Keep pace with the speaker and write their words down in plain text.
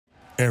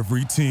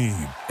Every team,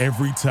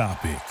 every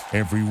topic,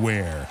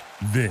 everywhere.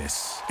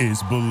 This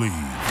is Believe.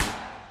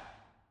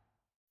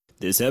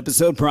 This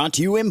episode brought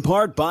to you in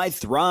part by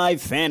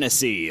Thrive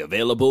Fantasy,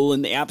 available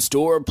in the App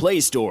Store,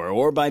 Play Store,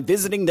 or by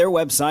visiting their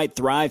website,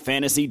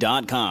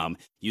 thrivefantasy.com.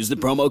 Use the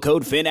promo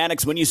code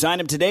FANATICS when you sign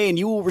up today, and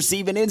you will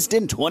receive an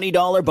instant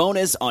 $20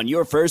 bonus on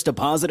your first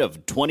deposit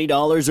of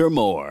 $20 or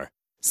more.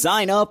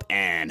 Sign up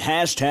and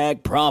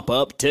hashtag prop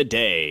up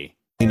today.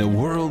 In a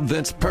world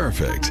that's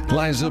perfect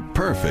lies a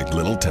perfect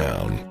little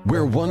town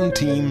where one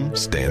team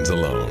stands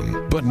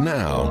alone. But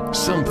now,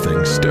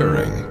 something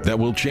stirring that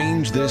will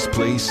change this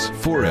place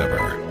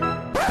forever.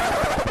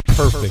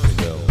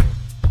 Perfectville.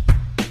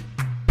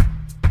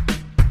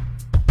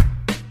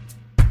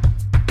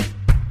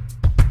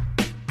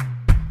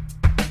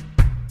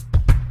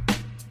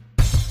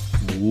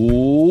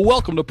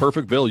 Welcome to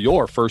Perfectville,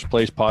 your first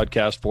place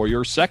podcast for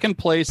your second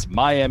place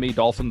Miami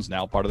Dolphins,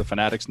 now part of the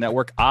Fanatics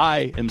Network.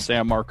 I am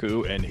Sam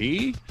Marcoux, and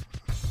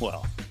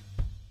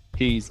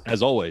he's,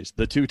 as always,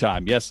 the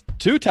two-time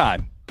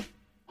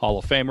Hall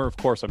of Famer. Of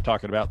course, I'm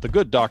talking about the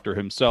good doctor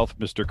himself,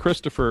 Mr.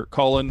 Christopher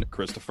Cullen.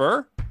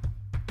 Christopher,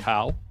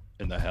 how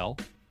in the hell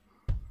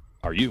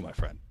are you, my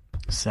friend?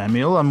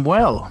 Samuel, I'm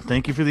well.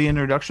 Thank you for the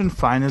introduction.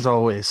 Fine as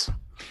always.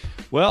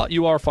 Well,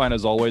 you are fine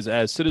as always,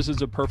 as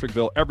citizens of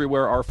Perfectville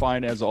everywhere are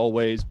fine as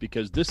always,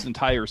 because this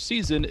entire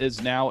season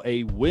is now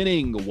a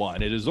winning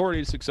one. It is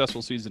already a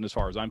successful season as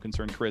far as I'm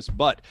concerned, Chris,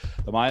 but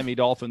the Miami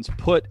Dolphins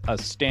put a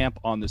stamp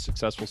on the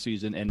successful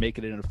season and make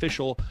it an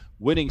official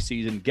winning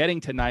season,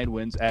 getting to 9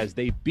 wins as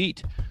they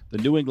beat the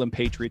New England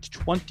Patriots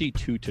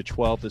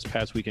 22-12 this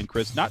past weekend,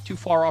 Chris. Not too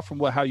far off from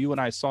how you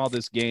and I saw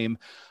this game,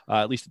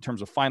 at least in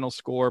terms of final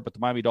score, but the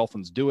Miami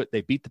Dolphins do it.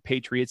 They beat the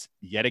Patriots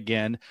yet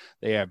again.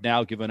 They have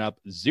now given up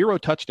 0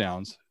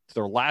 touchdowns to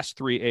their last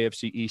 3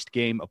 AFC East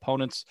game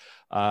opponents.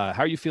 How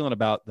are you feeling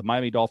about the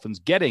Miami Dolphins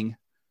getting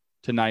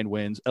to 9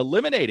 wins,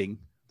 eliminating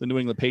the New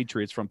England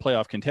Patriots from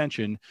playoff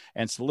contention,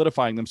 and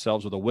solidifying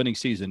themselves with a winning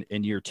season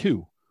in year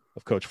 2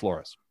 of Coach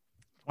Flores?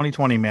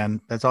 2020,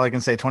 man. That's all I can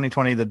say.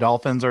 2020, the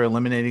Dolphins are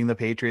eliminating the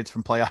Patriots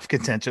from playoff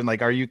contention.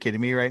 Like, are you kidding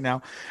me right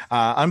now?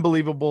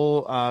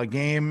 Unbelievable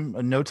game.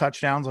 No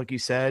touchdowns, like you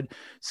said.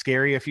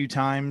 Scary a few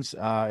times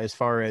as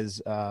far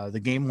as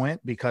the game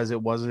went, because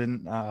it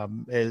wasn't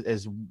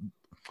as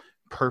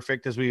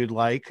perfect as we would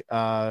like.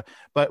 But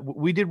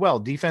we did well.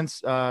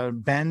 Defense they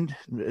bent.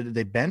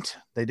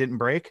 They didn't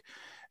break.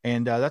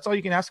 And that's all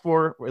you can ask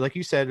for, like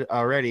you said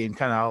already, and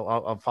kind of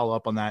I'll follow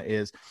up on that,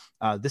 is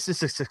this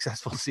is a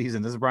successful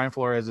season. This is Brian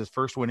Flores'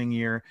 first winning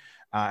year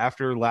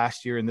after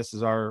last year, and this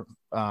is our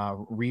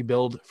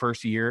rebuild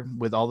first year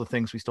with all the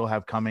things we still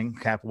have coming,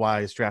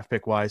 cap-wise, draft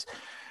pick-wise.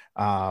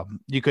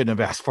 You couldn't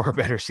have asked for a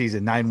better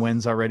season. 9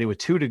 wins already with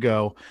 2 to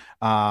go,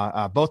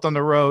 both on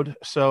the road.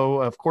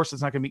 So of course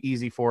it's not going to be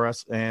easy for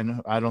us,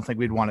 and I don't think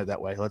we'd want it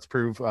that way. Let's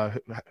prove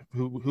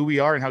who we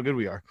are and how good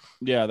we are.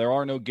 Yeah, there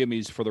are no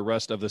gimmies for the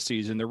rest of the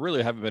season. There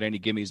really haven't been any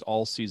gimmies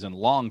all season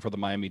long for the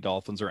Miami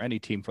Dolphins, or any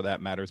team for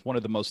that matter. It's one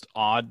of the most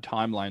odd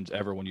timelines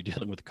ever when you're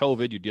dealing with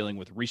COVID, you're dealing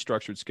with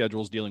restructured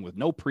schedules, dealing with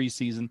no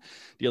preseason,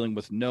 dealing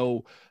with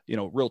no,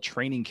 real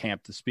training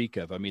camp to speak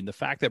of. I mean, the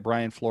fact that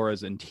Brian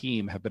Flores and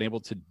team have been able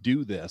to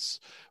do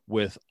this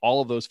with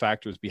all of those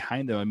factors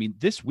behind them. I mean,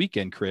 this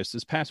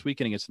past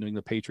weekend against the New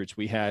England Patriots,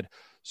 we had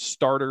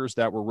starters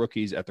that were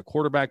rookies at the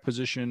quarterback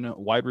position,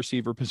 wide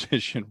receiver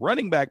position,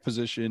 running back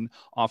position,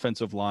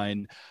 offensive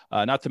line,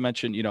 not to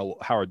mention,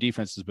 how our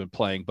defense has been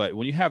playing. But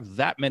when you have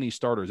that many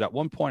starters, at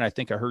one point, I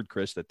think I heard,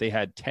 Chris, that they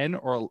had 10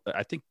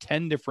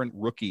 different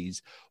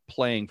rookies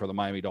playing for the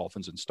Miami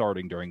Dolphins and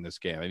starting during this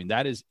game. I mean,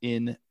 that is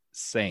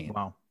insane.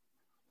 Wow.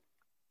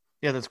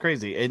 Yeah, that's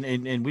crazy.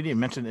 And we didn't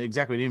mention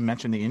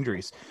the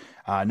injuries.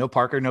 No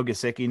Parker, no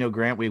Gesicki, no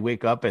Grant. We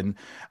wake up and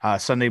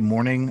Sunday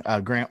morning,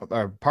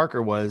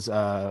 Parker was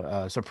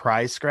a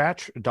surprise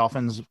scratch.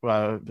 Dolphins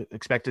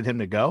expected him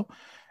to go.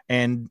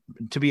 And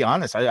to be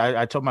honest,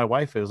 I told my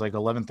wife, it was like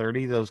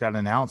 11:30, those got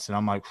announced. And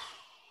I'm like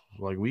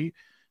we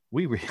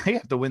really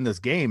have to win this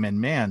game. And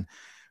man,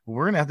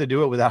 we're going to have to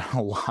do it without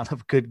a lot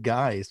of good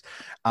guys.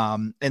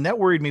 And that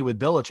worried me with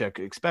Belichick,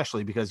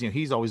 especially because,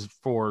 he's always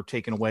for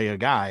taking away a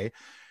guy.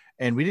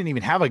 And we didn't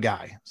even have a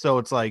guy. So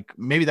it's like,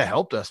 maybe that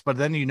helped us. But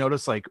then you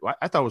notice, I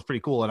thought it was pretty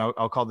cool. And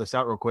I'll call this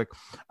out real quick.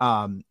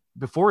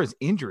 Before his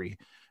injury,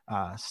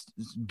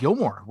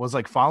 Gilmore was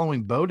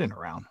following Bowden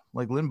around,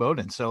 like Lynn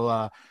Bowden.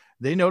 So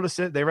they noticed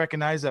it. They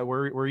recognize that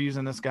we're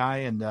using this guy,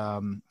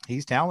 and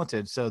he's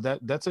talented. So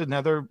that's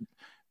another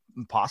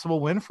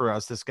possible win for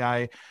us, this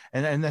guy.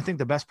 And I think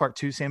the best part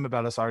too, Sam,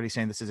 about us already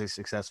saying this is a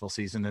successful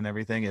season and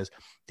everything, is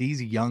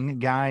these young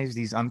guys,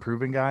 these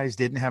unproven guys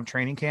didn't have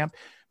training camp.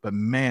 But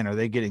man, are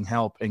they getting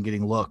help and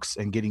getting looks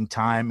and getting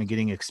time and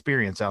getting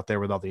experience out there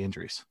with all the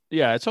injuries.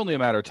 Yeah, it's only a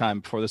matter of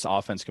time before this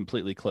offense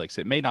completely clicks.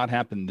 It may not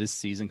happen this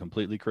season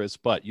completely, Chris,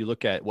 but you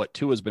look at what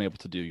Tua's been able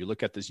to do. You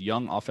look at this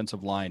young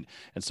offensive line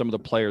and some of the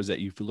players that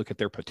you look at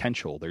their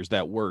potential. There's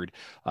that word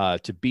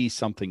to be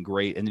something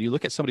great. And then you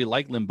look at somebody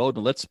like Lynn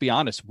Bowden. Let's be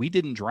honest, we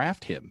didn't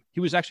draft him. He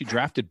was actually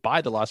drafted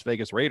by the Las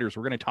Vegas Raiders.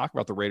 We're going to talk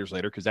about the Raiders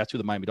later because that's who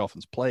the Miami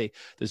Dolphins play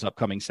this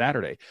upcoming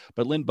Saturday.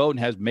 But Lynn Bowden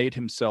has made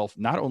himself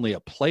not only a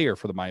player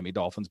for the Miami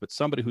Dolphins, but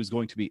somebody who's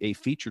going to be a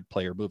featured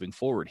player moving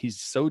forward. He's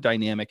so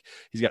dynamic.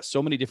 He's got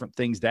so many different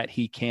things that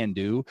he can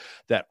do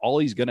that all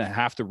he's going to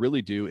have to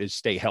really do is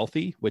stay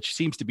healthy, which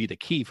seems to be the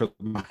key for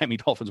the Miami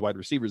Dolphins wide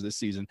receivers this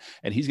season.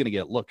 And he's going to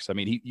get looks. I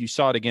mean, you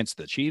saw it against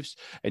the Chiefs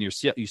and you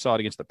saw it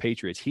against the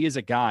Patriots. He is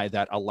a guy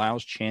that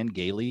allows Chan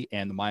Gailey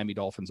and the Miami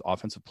Dolphins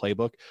offensive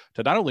playbook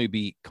to not only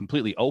be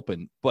completely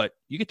open, but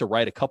you get to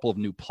write a couple of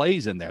new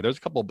plays in there. There's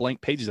a couple of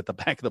blank pages at the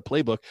back of the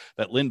playbook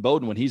that Lynn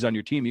Bowden, when he's on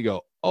your team, you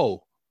go,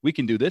 oh, we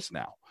can do this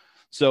now.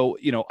 So,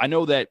 I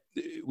know that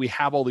we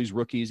have all these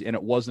rookies and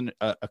it wasn't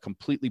a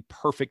completely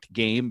perfect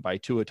game by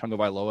Tua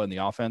Tagovailoa in the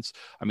offense.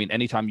 I mean,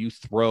 anytime you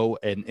throw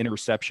an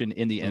interception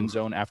in the end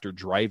zone after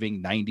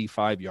driving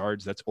 95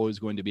 yards, that's always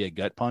going to be a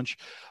gut punch.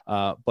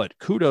 But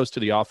kudos to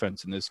the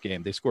offense in this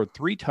game. They scored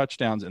 3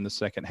 touchdowns in the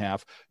second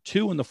half,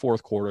 2 in the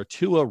fourth quarter.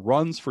 Tua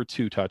runs for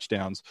 2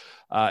 touchdowns.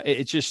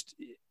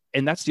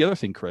 And that's the other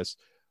thing, Chris.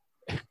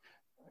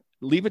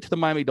 Leave it to the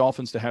Miami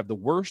Dolphins to have the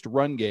worst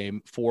run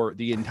game for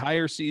the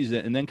entire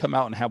season and then come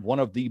out and have one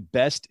of the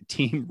best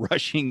team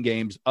rushing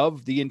games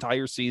of the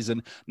entire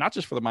season, not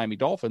just for the Miami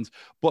Dolphins,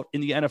 but in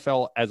the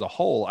NFL as a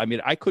whole. I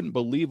mean, I couldn't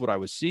believe what I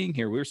was seeing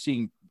here. We were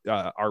seeing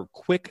our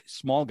quick,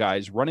 small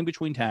guys running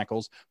between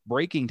tackles,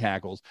 breaking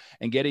tackles,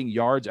 and getting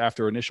yards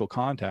after initial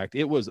contact.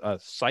 It was a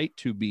sight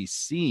to be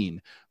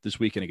seen this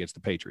weekend against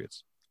the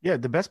Patriots. Yeah,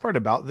 the best part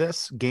about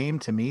this game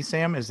to me,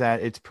 Sam, is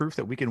that it's proof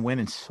that we can win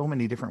in so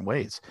many different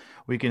ways.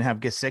 We can have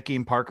Gesicki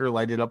and Parker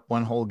light it up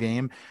one whole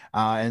game,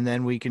 and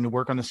then we can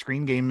work on the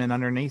screen game and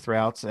underneath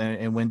routes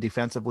and win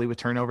defensively with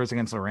turnovers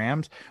against the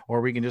Rams, or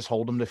we can just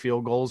hold them to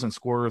field goals and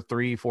score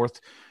 3 fourth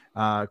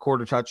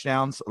quarter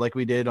touchdowns like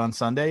we did on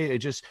Sunday. It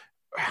just,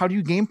 how do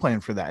you game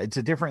plan for that? It's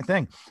a different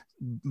thing.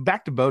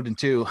 Back to Bowden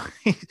too,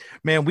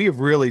 man, we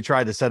have really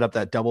tried to set up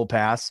that double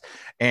pass,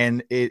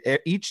 and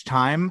each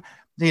time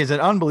he has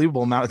an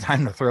unbelievable amount of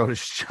time to throw. It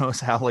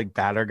shows how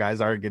bad our guys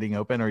are getting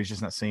open, or he's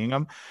just not seeing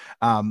them.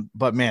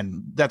 But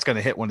man, that's going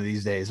to hit one of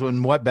these days.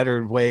 And what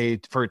better way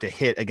for it to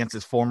hit against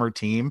his former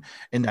team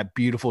in that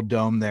beautiful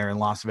dome there in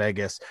Las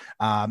Vegas,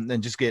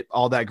 and just get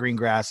all that green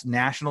grass,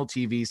 national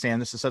TV. Sam,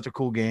 this is such a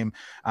cool game.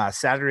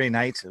 Saturday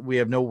night, we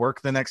have no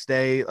work the next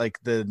day, like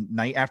the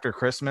night after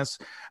Christmas.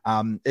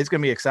 It's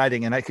going to be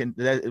exciting.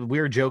 And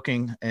we were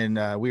joking,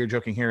 and we were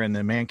joking here in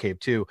the man cave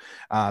too,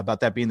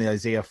 about that being the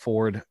Isaiah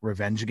Ford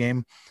revenge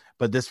game.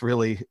 But this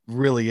really,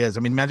 really is.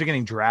 I mean, imagine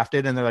getting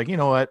drafted and they're like, you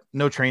know what?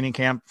 No training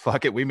camp.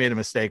 Fuck it. We made a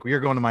mistake. We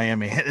are going to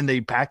Miami, and they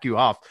pack you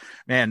off,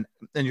 man.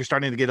 And you're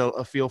starting to get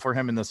a feel for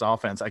him in this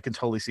offense. I can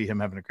totally see him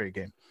having a great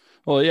game.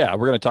 Well, yeah,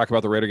 we're going to talk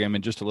about the Raider game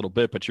in just a little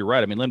bit, but you're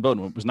right. I mean, Lynn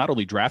Bowden was not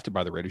only drafted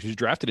by the Raiders, he was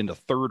drafted in the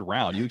 3rd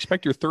round. You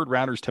expect your 3rd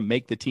rounders to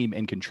make the team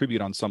and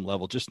contribute on some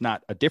level, just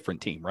not a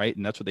different team, right?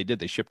 And that's what they did.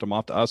 They shipped them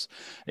off to us,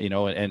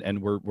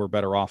 and we're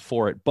better off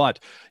for it. But,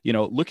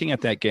 looking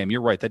at that game,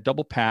 you're right. That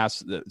double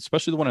pass,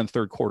 especially the one in the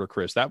 3rd quarter,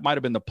 Chris, that might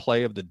have been the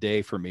play of the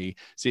day for me,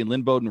 seeing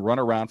Lynn Bowden run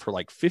around for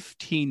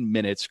 15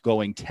 minutes,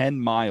 going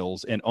 10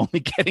 miles and only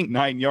getting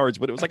 9 yards,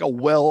 but it was like a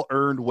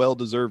well-earned,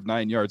 well-deserved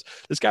 9 yards.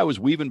 This guy was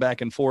weaving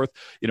back and forth,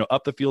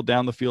 up the field,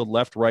 down the field,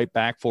 left, right,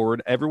 back,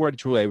 forward, everywhere.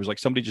 It was like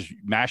somebody just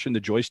mashing the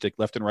joystick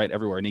left and right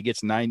everywhere. And he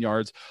gets 9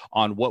 yards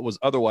on what was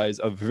otherwise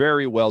a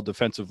very well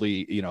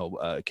defensively,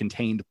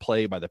 contained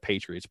play by the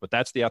Patriots. But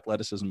that's the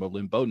athleticism of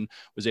Lynn Bowden,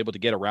 was able to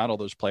get around all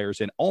those players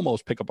and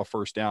almost pick up a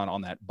first down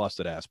on that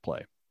busted ass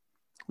play.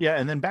 Yeah,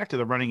 and then back to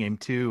the running game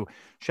too.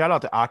 Shout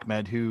out to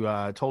Ahmed, who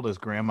told his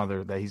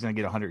grandmother that he's going to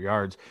get 100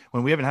 yards.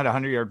 When we haven't had a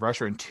 100-yard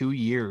rusher in 2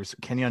 years,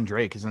 Kenyon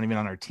Drake is not even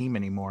on our team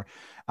anymore.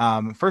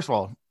 First of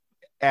all,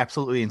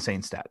 absolutely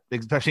insane stat,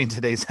 especially in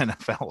today's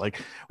NFL.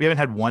 We haven't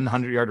had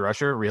 100-yard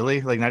rusher,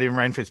 really. Not even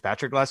Ryan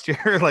Fitzpatrick last year.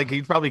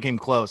 He probably came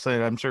close.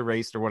 I'm sure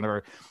raced or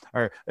whatever.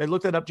 Or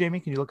look that up,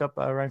 Jamie. Can you look up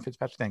Ryan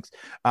Fitzpatrick? Thanks.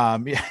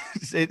 Yeah,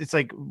 it's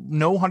like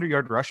no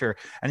 100-yard rusher,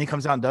 and he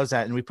comes out and does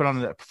that, and we put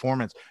on that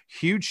performance.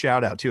 Huge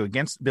shout out too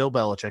against Bill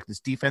Belichick, this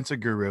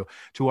defensive guru,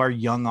 to our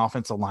young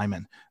offensive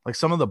linemen.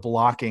 Some of the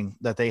blocking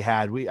that they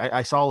had.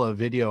 I saw a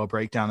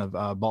breakdown of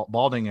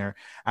Baldinger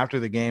after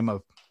the game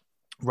of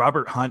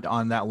Robert Hunt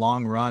on that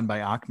long run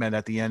by Ahmed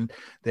at the end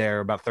there,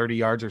 about 30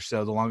 yards or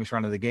so, the longest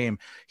run of the game.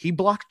 He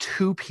blocked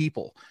 2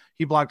 people.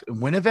 He blocked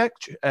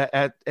Winovich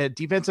at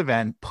defensive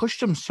end,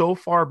 pushed him so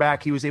far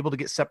back he was able to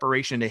get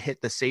separation to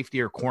hit the safety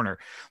or corner.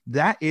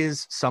 That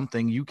is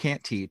something you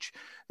can't teach.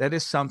 That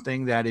is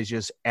something that is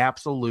just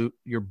absolute.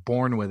 You're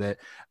born with it,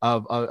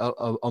 of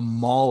a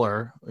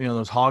mauler,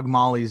 those hog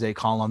mollies, they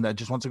call them, that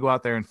just wants to go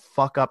out there and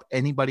fuck up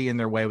anybody in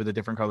their way with a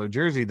different color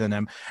jersey than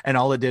them. And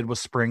all it did was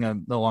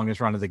spring the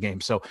longest run of the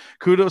game. So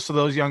kudos to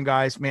those young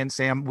guys, man.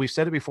 Sam, we've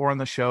said it before on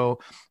the show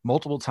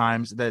multiple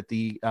times that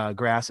the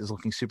grass is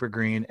looking super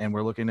green and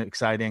we're looking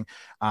exciting.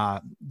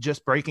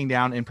 Just breaking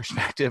down in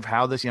perspective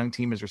how this young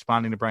team is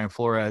responding to Brian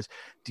Flores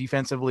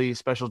defensively,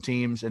 special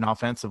teams, and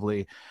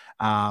offensively.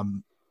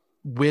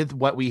 With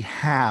what we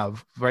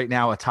have right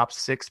now, a top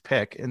 6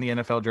 pick in the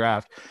NFL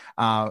draft,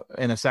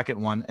 and a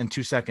second one and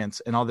 2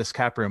 seconds and all this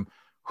cap room.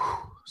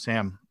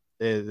 Sam,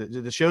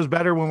 the show's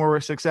better when we're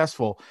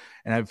successful,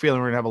 and I have a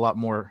feeling we're gonna have a lot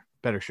more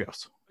better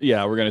shows.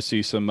 Yeah, we're going to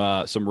see some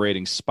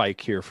ratings spike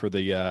here for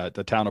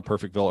the town of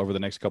Perfectville over the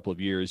next couple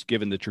of years,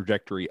 given the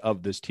trajectory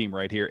of this team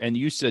right here. And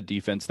you said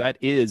defense, that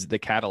is the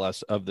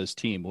catalyst of this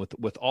team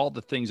with all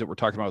the things that we're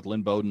talking about with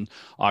Lynn Bowden,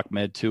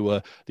 Ahmed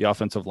Tua, the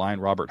offensive line,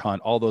 Robert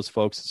Hunt, all those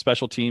folks.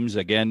 Special teams,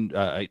 again,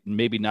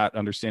 maybe not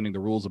understanding the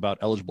rules about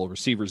eligible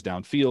receivers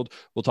downfield.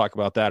 We'll talk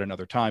about that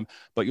another time.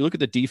 But you look at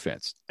the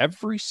defense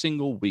every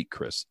single week,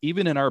 Chris,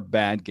 even in our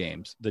bad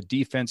games, the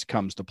defense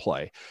comes to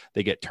play.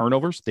 They get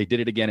turnovers. They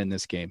did it again in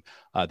this game.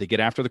 They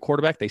get after the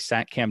quarterback. They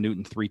sacked Cam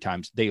Newton 3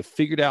 times. They have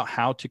figured out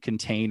how to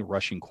contain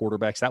rushing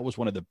quarterbacks. That was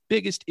one of the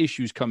biggest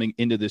issues coming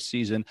into this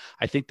season.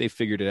 I think they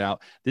figured it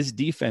out. This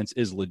defense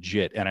is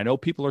legit. And I know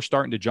people are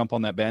starting to jump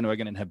on that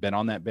bandwagon and have been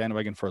on that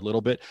bandwagon for a little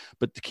bit.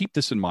 But to keep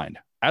this in mind,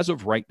 as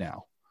of right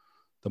now,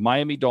 the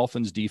Miami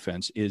Dolphins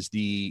defense is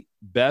the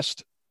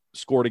best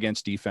scored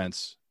against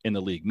defense in the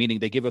league, meaning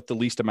they give up the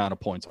least amount of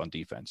points on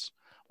defense.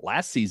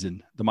 Last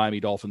season, the Miami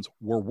Dolphins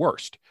were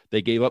worst.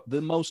 They gave up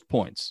the most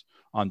points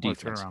on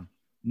defense.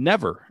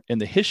 Never in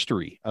the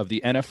history of the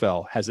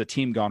NFL has a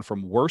team gone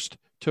from worst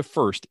to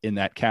first in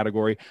that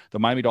category. The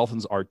Miami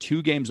Dolphins are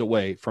 2 games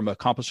away from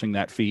accomplishing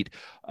that feat.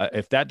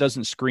 If that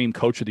doesn't scream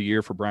coach of the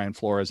year for Brian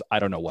Flores, I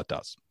don't know what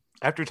does.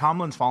 After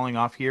Tomlin's falling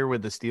off here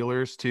with the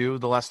Steelers too,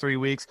 the last 3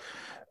 weeks,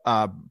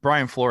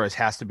 Brian Flores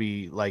has to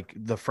be like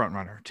the front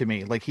runner to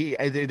me. Like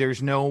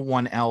there's no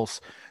one else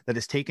that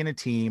has taken a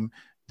team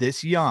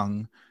this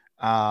young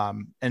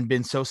and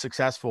been so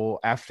successful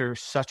after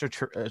such a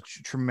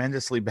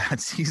tremendously bad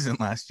season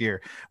last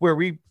year, where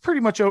we pretty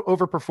much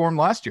overperformed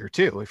last year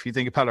too, if you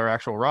think about our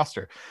actual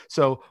roster.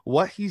 So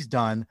what he's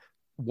done,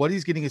 what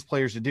he's getting his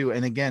players to do.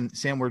 And again,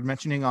 Sam, we're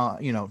mentioning,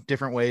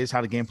 different ways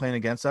how to game plan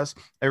against us.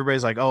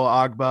 Everybody's like, oh,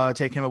 Agba,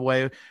 take him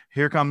away.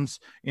 Here comes,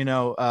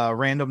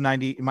 random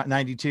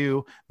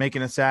 92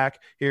 making a sack.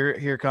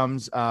 Here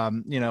comes,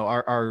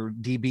 our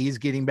DBs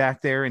getting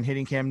back there and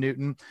hitting Cam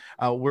Newton.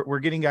 We're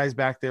getting guys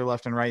back there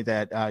left and right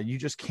that you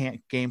just can't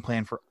game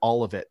plan for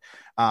all of it.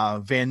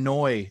 Van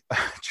Noy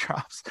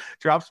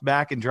drops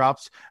back and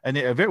drops, and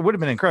it would have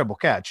been an incredible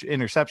catch,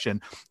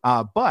 interception.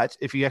 But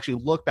if you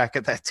actually look back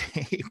at that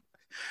tape,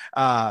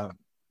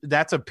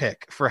 that's a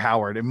pick for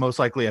Howard, and most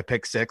likely a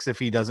pick 6 if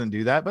he doesn't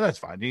do that, but that's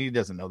fine. He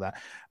doesn't know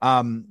that.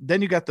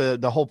 Then you got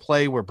the whole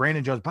play where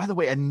Brandon Jones, by the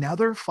way,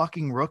 another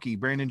fucking rookie,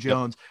 Brandon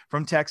Jones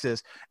from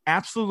Texas,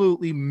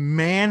 absolutely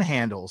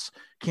manhandles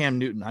Cam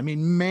Newton. I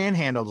mean,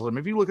 manhandles him.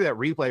 If you look at that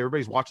replay,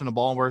 everybody's watching the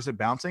ball and where's it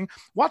bouncing?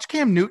 Watch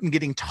Cam Newton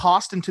getting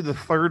tossed into the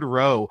 3rd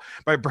row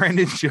by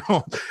Brandon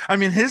Jones. I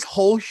mean, his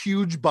whole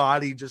huge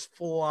body just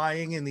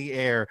flying in the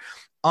air.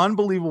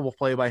 Unbelievable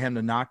play by him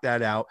to knock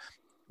that out.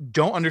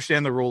 Don't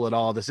understand the rule at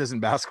all. This isn't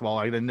basketball.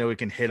 I didn't know he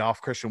can hit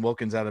off Christian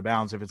Wilkins out of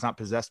bounds if it's not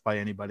possessed by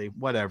anybody,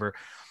 whatever.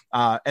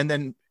 And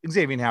then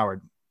Xavier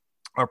Howard,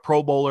 our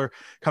Pro Bowler,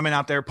 coming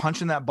out there,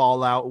 punching that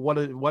ball out. What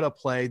a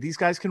play. These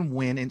guys can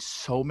win in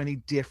so many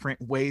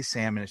different ways,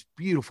 Sam, and it's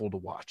beautiful to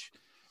watch.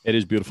 It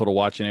is beautiful to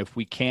watch. And if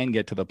we can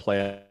get to the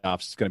playoffs,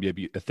 it's going to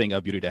be a thing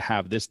of beauty to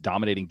have this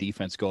dominating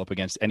defense go up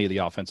against any of the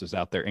offenses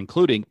out there,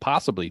 including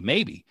possibly,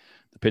 maybe,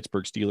 the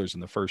Pittsburgh Steelers in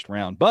the first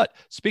round. But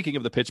speaking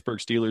of the Pittsburgh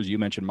Steelers, you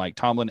mentioned Mike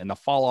Tomlin and the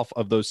fall off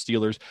of those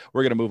Steelers.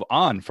 We're going to move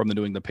on from the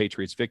New England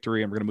Patriots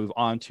victory, and we're going to move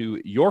on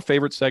to your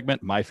favorite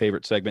segment, my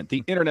favorite segment,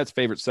 the internet's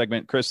favorite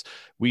segment. Chris,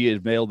 we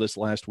unveiled this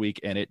last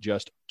week, and it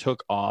just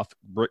took on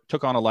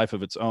a life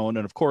of its own.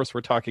 And of course,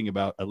 we're talking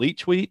about Elite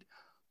Tweet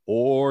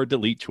or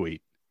Delete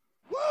Tweet.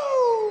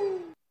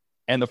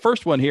 And the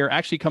first one here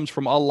actually comes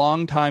from a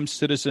longtime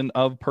citizen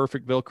of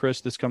Perfectville,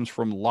 Chris. This comes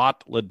from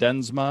Lot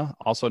Ledensma,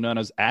 also known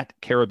as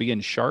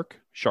 @CaribbeanShark.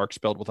 Shark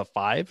spelled with a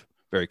 5.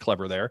 Very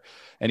clever there.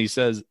 And he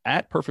says,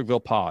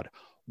 @PerfectvillePod,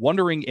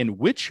 wondering in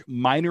which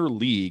minor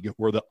league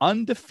were the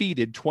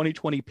undefeated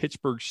 2020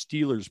 Pittsburgh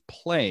Steelers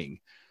playing,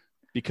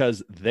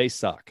 because they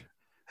suck.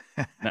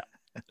 Now,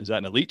 is that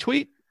an elite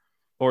tweet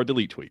or a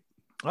delete tweet?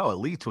 Oh,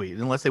 elite tweet.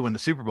 Unless they win the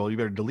Super Bowl, you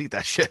better delete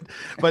that shit.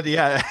 But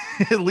yeah,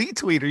 elite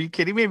tweet. Are you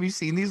kidding me? Have you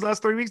seen these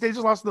last 3 weeks? They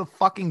just lost to the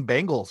fucking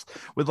Bengals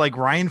with like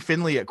Ryan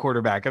Finley at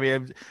quarterback. I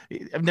mean,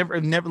 I've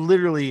never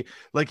literally,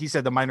 like he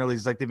said, the minor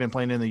leagues, like they've been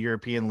playing in the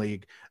European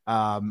League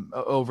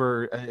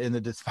over in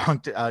the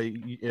defunct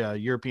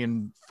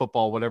European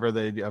football, whatever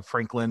the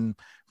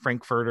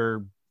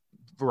Frankfurter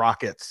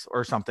Rockets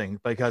or something,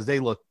 because they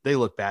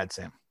look bad,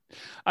 Sam.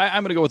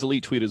 I'm going to go with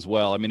Elite Tweet as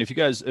well. I mean, if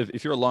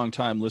you're a long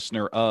time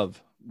listener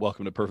of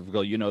Welcome to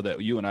Perfectville, you know that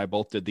you and I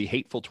both did the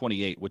Hateful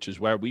 28, which is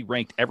where we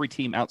ranked every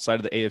team outside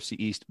of the AFC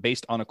East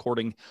based on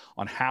according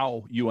on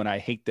how you and I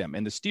hate them.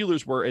 And the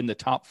Steelers were in the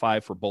top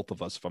 5 for both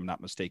of us, if I'm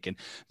not mistaken.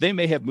 They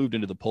may have moved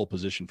into the pole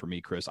position for me,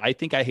 Chris. I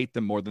think I hate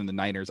them more than the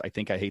Niners. I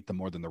think I hate them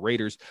more than the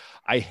Raiders.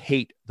 I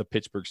hate the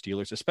Pittsburgh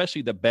Steelers,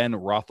 especially the Ben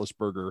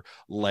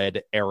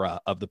Roethlisberger-led era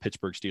of the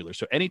Pittsburgh Steelers.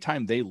 So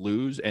anytime they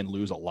lose and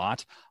lose a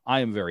lot, I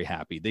am very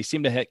happy. They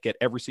seem to get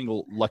every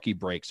single lucky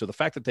break. So the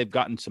fact that they've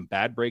gotten some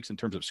bad breaks in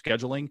terms of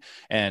scheduling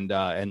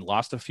and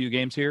lost a few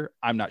games here,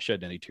 I'm not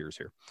shedding any tears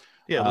here.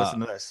 Yeah, listen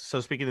to this. So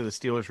speaking of the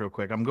Steelers real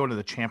quick, I'm going to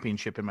the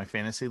championship in my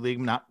fantasy league,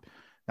 not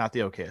the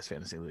OKS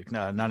fantasy league.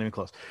 No, not even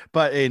close.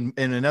 But in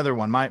another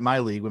one, my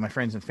league with my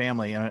friends and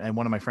family, and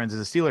one of my friends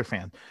is a Steeler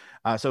fan.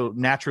 So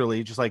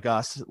naturally, just like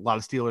us, a lot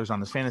of Steelers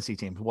on this fantasy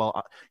team.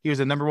 Well, he was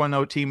the number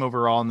 1 team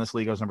overall in this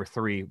league. I was number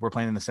 3. We're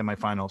playing in the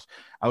semifinals.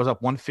 I was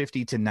up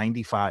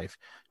 150-95.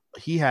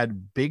 He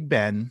had Big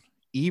Ben,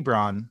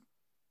 Ebron,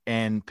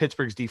 and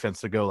Pittsburgh's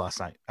defense to go last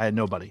night. I had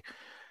nobody.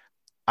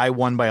 I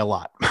won by a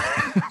lot.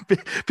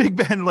 Big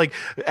Ben, like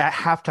at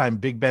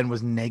halftime, Big Ben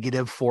was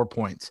 -4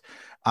 points.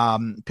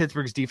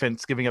 Pittsburgh's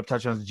defense giving up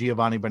touchdowns to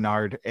Giovanni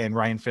Bernard and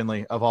Ryan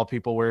Finley, of all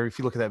people, where if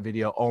you look at that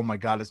video, oh my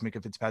God, it's Minka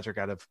Fitzpatrick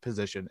out of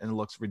position and it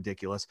looks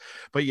ridiculous.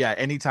 But yeah,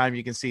 anytime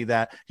you can see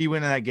that, he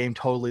went in that game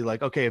totally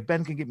like, okay, if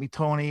Ben can get me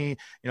 20,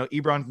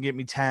 Ebron can get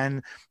me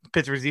 10,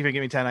 Pittsburgh's defense can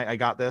get me 10, I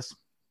got this.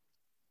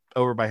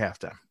 Over by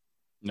halftime.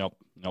 Nope.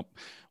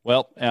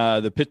 Well,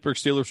 the Pittsburgh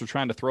Steelers were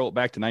trying to throw it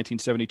back to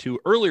 1972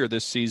 earlier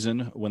this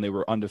season when they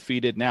were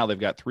undefeated. Now they've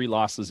got 3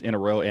 losses in a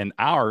row and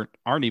aren't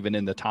even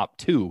in the top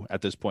 2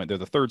 at this point. They're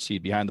the 3rd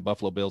seed behind the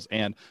Buffalo Bills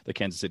and the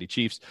Kansas City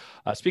Chiefs.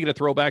 Speaking of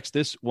throwbacks,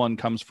 this one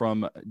comes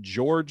from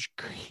George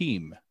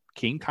Keim,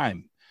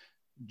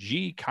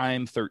 G.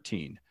 Keim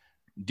 13.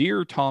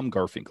 Dear Tom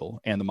Garfinkel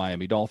and the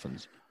Miami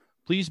Dolphins,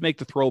 please make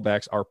the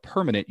throwbacks our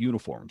permanent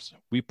uniforms.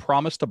 We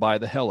promise to buy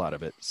the hell out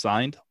of it.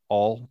 Signed,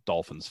 all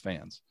Dolphins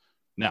fans.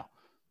 Now,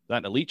 that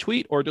an elite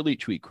tweet or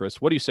delete tweet,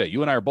 Chris? What do you say?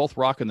 You and I are both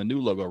rocking the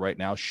new logo right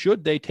now.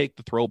 Should they take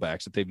the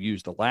throwbacks that they've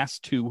used the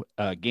last 2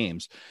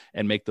 games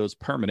and make those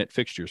permanent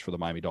fixtures for the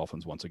Miami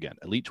Dolphins once again?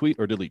 Elite tweet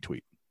or delete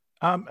tweet?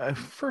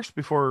 First,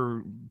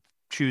 before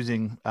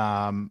choosing,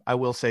 I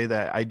will say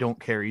that I don't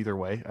care either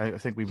way. I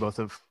think we both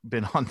have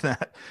been on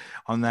that.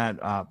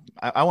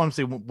 I want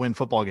them to win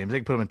football games. They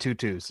can put them in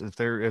 2-2s. If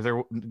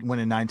they're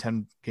winning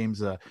 9-10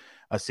 games a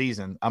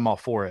season, I'm all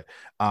for it.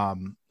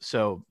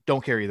 So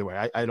don't care either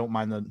way. I don't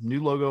mind the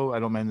new logo. I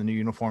don't mind the new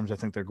uniforms. I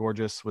think they're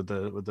gorgeous with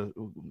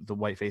the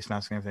white face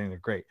mask and everything. They're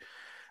great.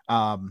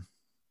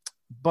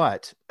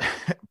 But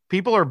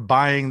people are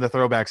buying the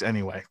throwbacks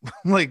anyway.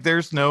 Like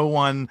there's no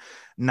one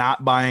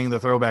not buying the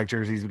throwback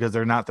jerseys because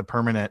they're not the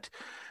permanent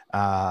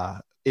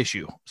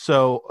issue.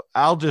 So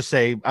I'll just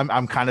say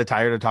I'm kind of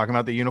tired of talking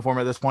about the uniform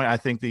at this point. I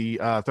think the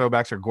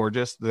throwbacks are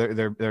gorgeous.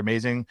 They're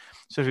amazing,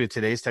 especially with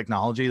today's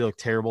technology. They look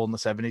terrible in the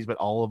 70s, but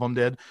all of them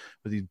did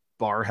with these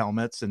bar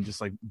helmets and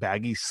just like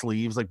baggy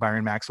sleeves like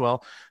Byron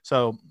Maxwell.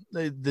 So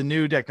the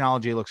new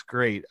technology looks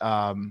great.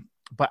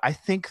 But I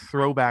think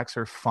throwbacks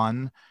are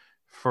fun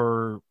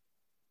for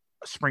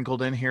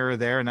sprinkled in here or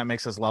there, and that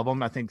makes us love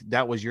them. I think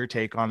that was your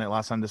take on it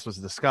last time this was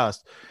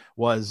discussed,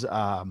 was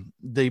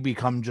they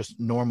become just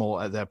normal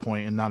at that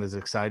point and not as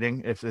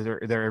exciting if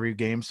they're every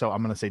game. So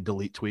I'm going to say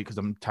delete tweet because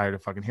I'm tired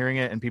of fucking hearing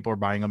it and people are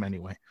buying them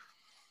anyway.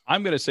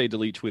 I'm going to say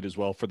delete tweet as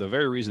well for the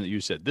very reason that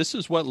you said. This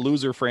is what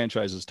loser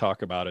franchises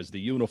talk about as the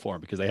uniform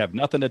because they have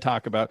nothing to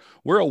talk about.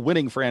 We're a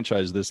winning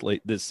franchise this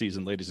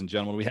season, ladies and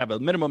gentlemen. We have a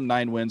minimum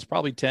 9 wins,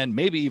 probably 10,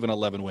 maybe even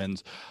 11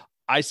 wins.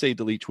 I say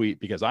delete tweet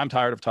because I'm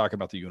tired of talking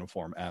about the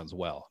uniform as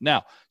well.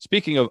 Now,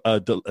 speaking of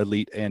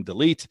elite and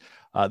delete,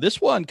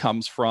 this one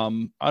comes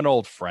from an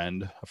old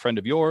friend, a friend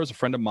of yours, a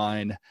friend of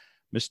mine,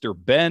 Mr.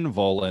 Ben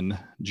Volen,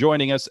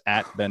 joining us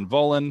at Ben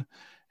Volen.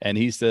 And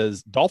he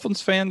says,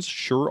 Dolphins fans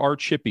sure are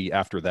chippy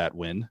after that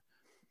win.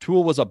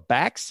 Tua was a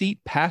backseat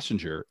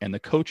passenger, and the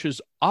coaches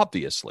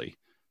obviously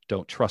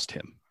don't trust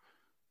him.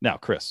 Now,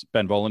 Chris,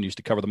 Ben Volen used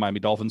to cover the Miami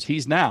Dolphins.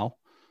 He's now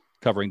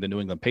covering the New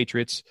England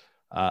Patriots.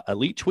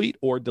 Elite tweet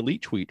or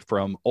delete tweet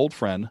from old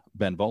friend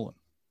Ben Volen.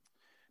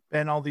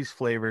 Ben, all these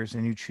flavors,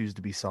 and you choose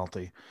to be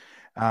salty.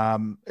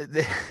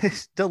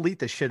 Delete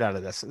the shit out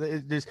of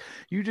this.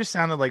 You just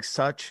sounded like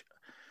such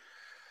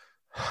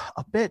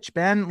a bitch,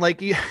 Ben.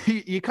 Like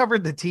you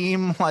covered the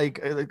team.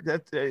 Like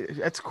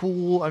that's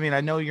cool. I mean,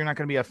 I know you're not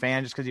going to be a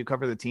fan just because you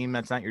cover the team.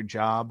 That's not your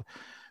job.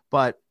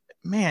 But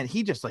man,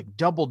 he just like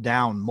doubled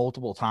down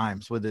multiple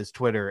times with his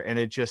Twitter, and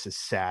it just is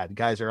sad.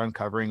 Guys are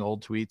uncovering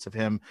old tweets of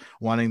him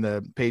wanting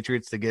the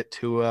Patriots to get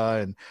Tua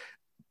and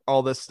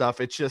all this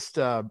stuff. It's just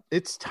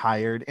it's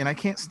tired, and I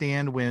can't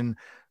stand when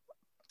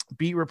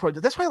beat report.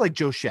 That's why I like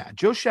Joe Shad.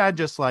 Joe Shad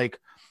just like,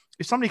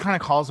 if somebody kind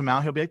of calls him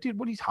out, he'll be like, dude,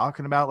 what are you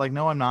talking about? Like,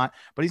 no, I'm not.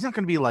 But he's not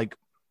going to be like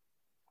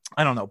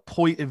I don't know,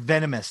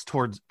 venomous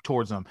towards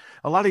them.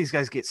 A lot of these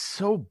guys get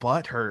so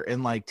butthurt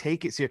and like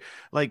take it serious.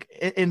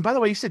 Like, and by the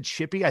way, you said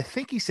chippy. I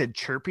think he said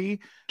chirpy,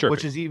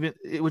 which is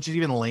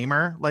even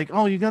lamer. Like,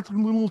 oh, you got a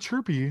little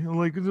chirpy.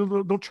 Like,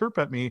 don't chirp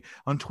at me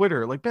on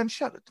Twitter. Like, Ben,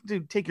 shut up,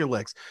 dude. Take your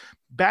licks.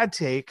 Bad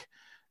take.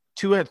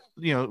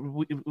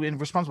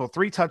 Responsible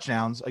 3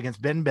 touchdowns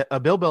against Bill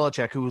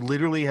Belichick, who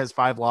literally has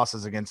 5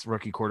 losses against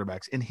rookie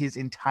quarterbacks in his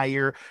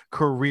entire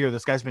career.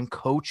 This guy's been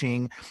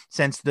coaching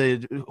since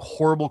the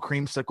horrible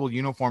creamsicle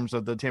uniforms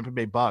of the Tampa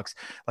Bay Bucks.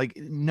 Like,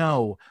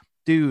 no,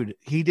 dude,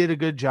 he did a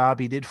good job.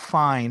 He did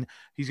fine.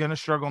 He's going to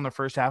struggle in the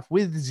first half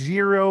with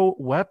 0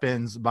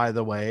 weapons, by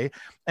the way.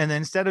 And then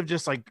instead of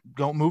just like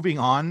moving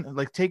on,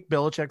 like take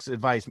Belichick's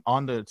advice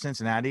on to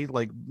Cincinnati,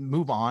 like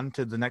move on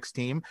to the next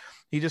team.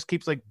 He just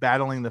keeps like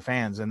battling the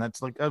fans. And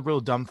that's like a real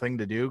dumb thing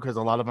to do because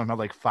a lot of them have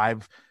like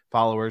 5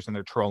 followers and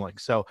they're trolling.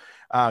 So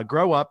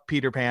grow up,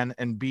 Peter Pan,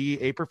 and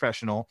be a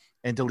professional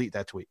and delete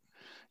that tweet.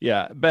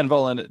 Yeah, Ben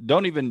Volin,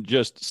 don't even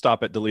just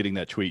stop at deleting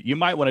that tweet. You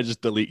might want to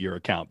just delete your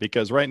account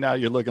because right now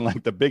you're looking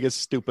like the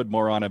biggest stupid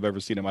moron I've ever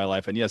seen in my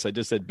life. And yes, I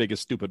just said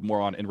biggest stupid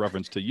moron in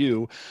reference to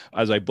you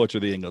as I butcher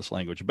the English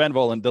language. Ben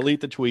Volin,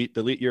 delete the tweet,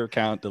 delete your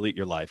account, delete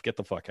your life. Get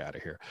the fuck out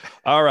of here.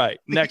 All right,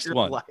 next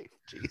one.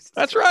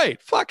 That's right.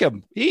 Fuck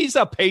him. He's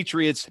a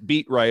Patriots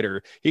beat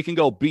writer. He can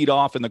go beat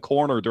off in the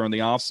corner during the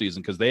offseason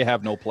because they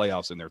have no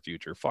playoffs in their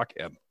future. Fuck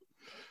him.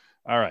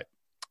 All right.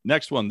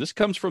 Next one. This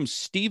comes from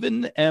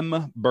Stephen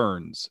M.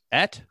 Burns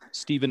at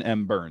Stephen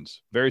M.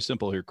 Burns. Very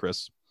simple here,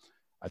 Chris.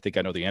 I think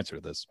I know the answer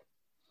to this.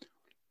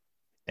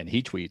 And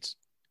he tweets,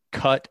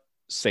 cut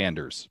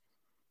Sanders.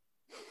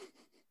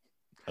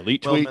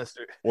 Elite tweet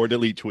or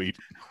delete tweet.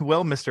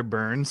 Well, Mr.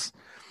 Burns,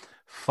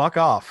 fuck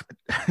off.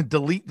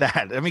 Delete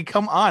that. I mean,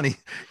 come on. Have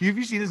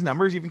you seen his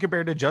numbers even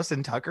compared to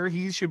Justin Tucker?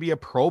 He should be a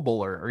Pro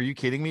Bowler. Are you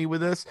kidding me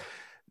with this?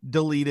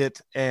 Delete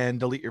it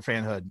and delete your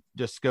fanhood.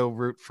 Just go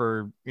root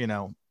for,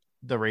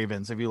 the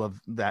Ravens if you love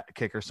that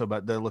kicker so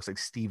bad that it looks like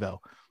Steve-O.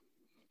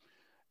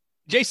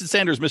 Jason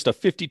Sanders missed a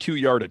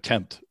 52-yard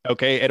attempt,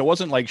 okay? And it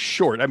wasn't like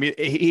short. I mean,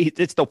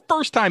 it's the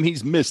first time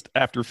he's missed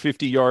after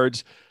 50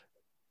 yards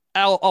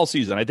all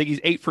season. I think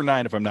he's 8 for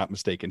 9 if I'm not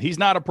mistaken. He's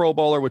not a Pro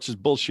Bowler, which is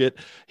bullshit.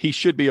 He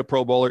should be a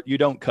Pro Bowler. You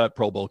don't cut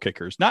Pro Bowl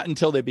kickers, not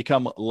until they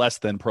become less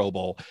than Pro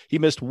Bowl. He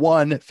missed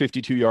 1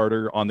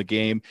 52-yarder on the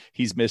game.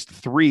 He's missed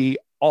 3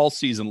 all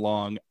season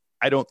long.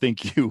 I don't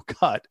think you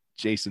cut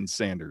Jason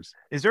Sanders.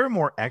 Is there a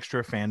more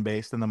extra fan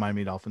base than the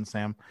Miami Dolphins,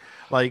 Sam?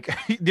 Like,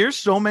 there's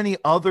so many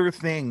other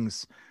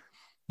things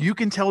you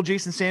can tell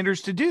Jason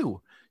Sanders to do.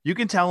 You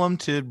can tell him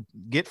to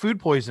get food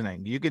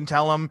poisoning. You can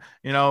tell him,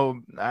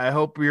 I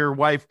hope your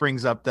wife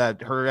brings up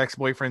that her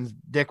ex-boyfriend's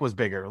dick was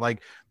bigger.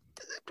 Like,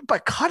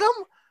 but cut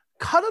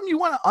him. You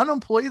want to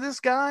unemploy this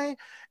guy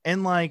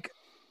and like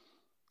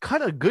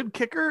cut a good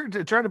kicker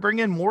to try to bring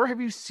in more? Have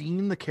you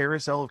seen the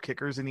carousel of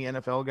kickers in the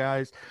NFL,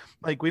 guys?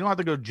 Like, we don't have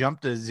to go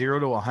jump to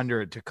 0 to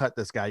 100 to cut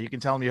this guy. You can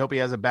tell him you hope he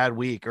has a bad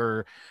week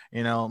or,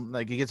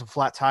 like he gets a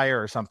flat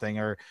tire or something,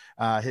 or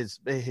his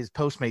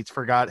Postmates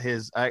forgot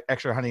his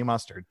extra honey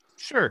mustard.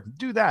 Sure,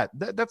 do that.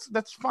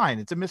 That's fine.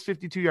 It's a missed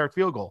 52-yard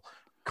field goal.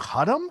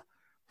 Cut him?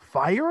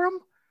 Fire him?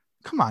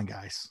 Come on,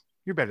 guys.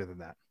 You're better than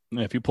that.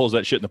 If he pulls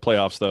that shit in the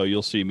playoffs, though,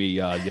 you'll see me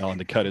yelling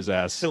to cut his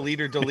ass. Delete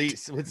or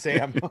delete with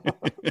Sam.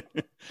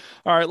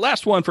 All right,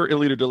 last one for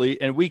Elite or Delete,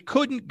 and we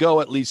couldn't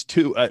go at least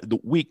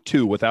week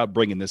 2 without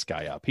bringing this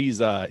guy up. He's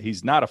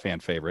not a fan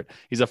favorite.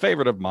 He's a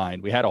favorite of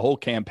mine. We had a whole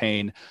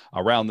campaign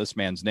around this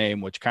man's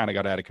name, which kind of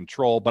got out of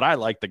control, but I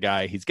like the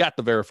guy. He's got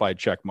the verified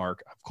check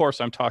mark. Of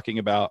course, I'm talking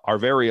about our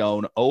very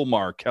own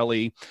Omar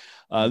Kelly.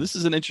 This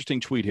is an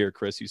interesting tweet here,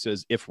 Chris. He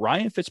says, if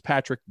Ryan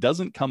Fitzpatrick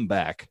doesn't come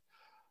back,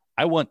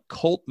 I want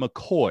Colt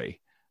McCoy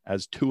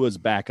as Tua's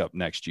backup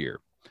next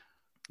year.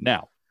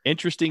 Now,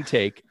 interesting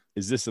take.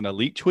 Is this an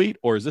elite tweet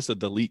or is this a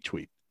delete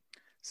tweet?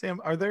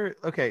 Sam, are there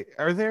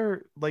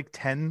like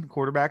 10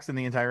 quarterbacks in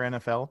the entire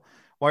NFL?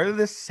 Why are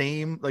the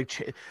same?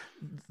 Like,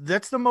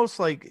 that's the most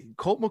like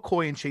Colt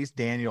McCoy and Chase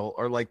Daniel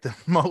are like the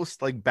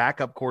most like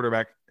backup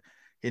quarterback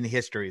in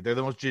history. They're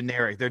the most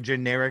generic. They're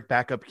generic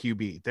backup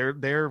QB.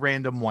 They're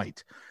random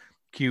white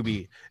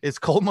QB. It's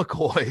Colt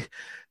McCoy,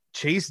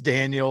 Chase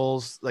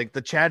Daniels, like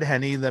the Chad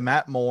Henne, the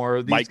Matt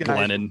Moore, Mike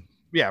Glennon.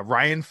 Yeah,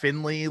 Ryan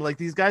Finley, like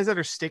these guys that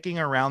are sticking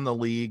around the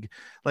league.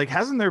 Like,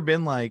 hasn't there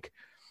been like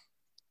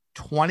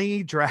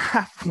 20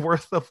 draft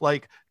worth of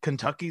like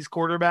Kentucky's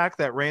quarterback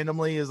that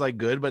randomly is like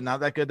good, but not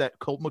that good, that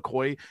Colt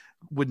McCoy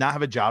would not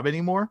have a job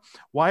anymore?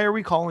 Why are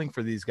we calling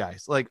for these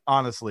guys? Like,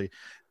 honestly,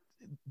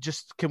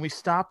 just can we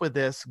stop with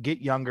this? Get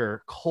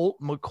younger. Colt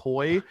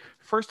McCoy,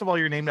 first of all,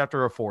 you're named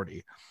after a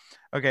 40.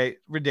 Okay,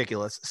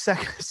 ridiculous.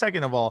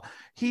 Second of all,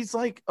 he's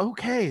like,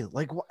 okay,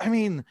 like, I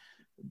mean,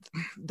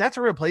 that's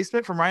a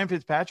replacement from Ryan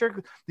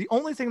Fitzpatrick. The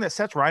only thing that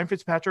sets Ryan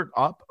Fitzpatrick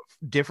up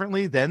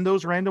differently than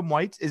those random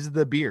whites is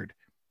the beard.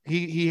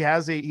 He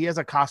has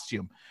a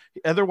costume.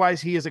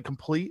 Otherwise, he is a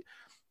complete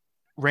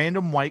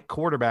random white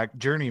quarterback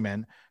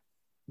journeyman.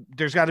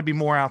 There's got to be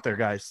more out there,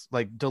 guys.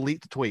 Like,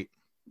 delete the tweet.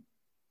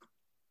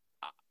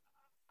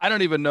 I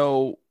don't even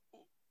know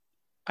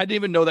I didn't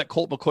even know that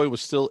Colt McCoy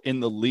was still in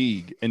the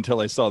league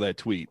until I saw that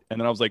tweet. And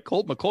then I was like,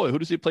 Colt McCoy, who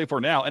does he play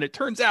for now? And it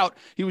turns out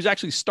he was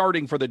actually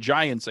starting for the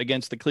Giants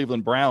against the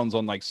Cleveland Browns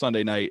on like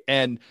Sunday night.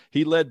 And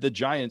he led the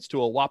Giants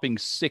to a whopping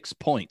 6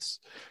 points.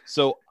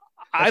 So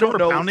I don't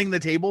know. Pounding the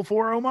table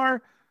for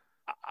Omar?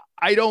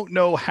 I don't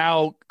know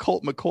how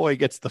Colt McCoy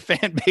gets the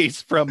fan base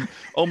from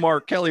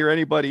Omar Kelly or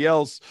anybody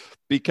else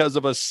because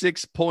of a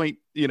 6-point,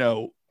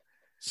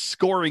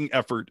 scoring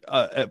effort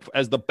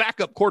as the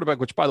backup quarterback,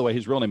 which, by the way,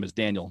 his real name is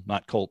Daniel,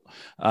 not Colt.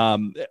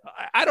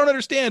 I don't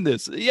understand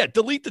this. Yeah,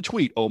 delete the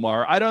tweet,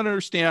 Omar. I don't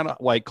understand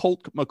why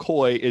Colt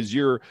McCoy is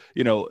your,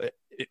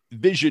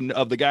 vision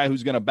of the guy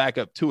who's going to back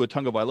up Tua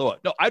Tagovailoa.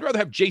 No, I'd rather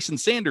have Jason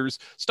Sanders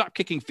stop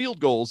kicking field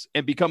goals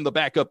and become the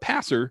backup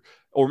passer,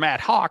 or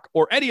Matt Hawk,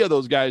 or any of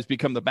those guys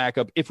become the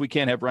backup if we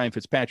can't have Ryan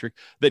Fitzpatrick,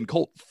 than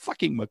Colt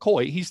fucking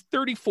McCoy. He's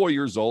 34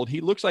 years old.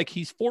 He looks like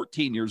he's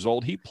 14 years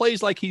old. He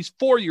plays like he's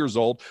 4 years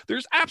old.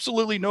 There's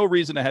absolutely no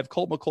reason to have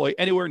Colt McCoy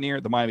anywhere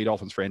near the Miami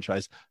Dolphins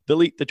franchise.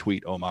 Delete the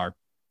tweet, Omar.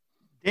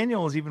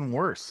 Daniel is even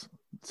worse.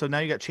 So now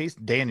you got Chase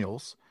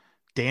Daniels,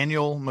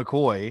 Daniel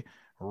McCoy,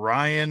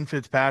 Ryan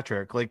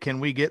Fitzpatrick. Like, can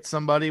we get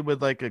somebody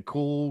with like a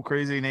cool,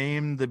 crazy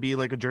name to be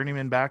like a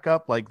journeyman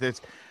backup? Like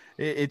this,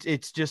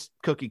 it's just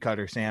cookie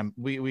cutter, Sam.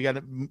 We got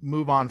to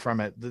move on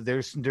from it.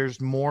 There's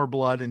more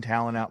blood and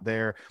talent out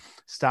there.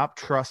 Stop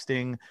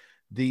trusting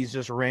these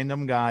just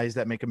random guys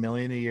that make $1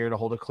 million a year to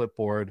hold a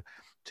clipboard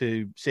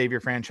to save your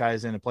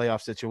franchise in a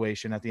playoff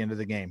situation at the end of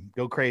the game.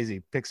 Go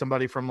crazy. Pick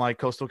somebody from like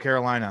Coastal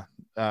Carolina.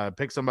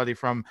 Pick somebody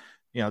from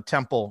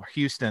Temple,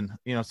 Houston,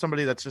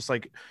 somebody that's just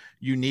like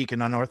unique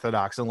and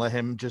unorthodox, and let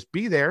him just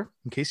be there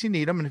in case you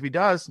need him. And if he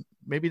does,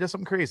 maybe he does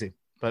something crazy,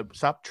 but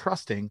stop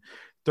trusting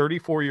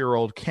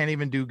 34-year-old can't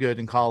even do good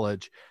in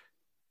college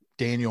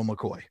Daniel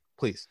McCoy,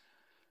 please.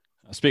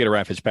 Speaking of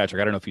Ryan Fitzpatrick,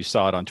 I don't know if you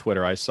saw it on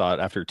Twitter. I saw it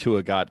after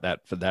Tua got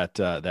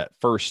that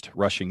first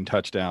rushing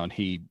touchdown.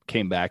 He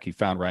came back, he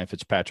found Ryan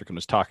Fitzpatrick and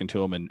was talking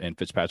to him, and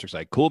Fitzpatrick's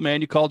like, "Cool,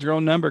 man, you called your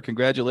own number.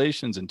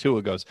 Congratulations." And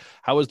Tua goes,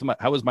 How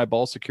was my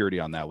ball security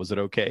on that? Was it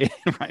okay?"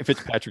 And Ryan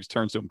Fitzpatrick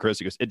turns to him, Chris,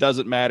 he goes, "It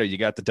doesn't matter. You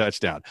got the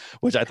touchdown,"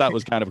 which I thought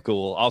was kind of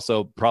cool.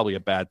 Also, probably a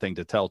bad thing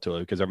to tell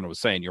Tua, because everyone was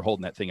saying you're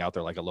holding that thing out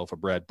there like a loaf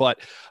of bread. But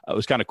it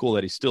was kind of cool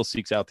that he still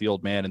seeks out the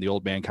old man, and the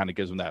old man kind of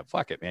gives him that,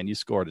 "Fuck it, man, you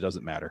scored. It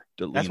doesn't matter."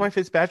 That's why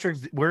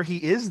Fitzpatrick's where he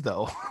is,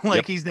 though.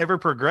 He's never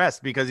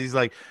progressed, because he's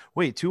like,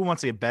 wait, Tua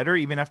wants to get better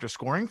even after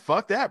scoring?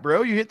 Fuck that,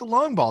 bro. You hit the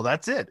long ball.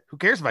 That's it. Who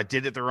cares if I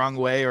did it the wrong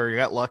way or you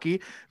got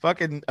lucky?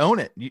 Fucking own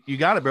it. You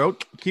got it, bro.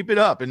 Keep it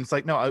up. And it's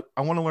like, no,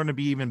 I want to learn to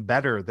be even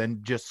better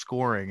than just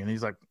scoring. And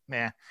he's like,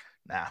 nah,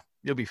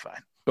 you'll be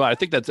fine. Well, I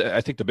think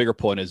the bigger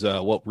point is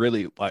what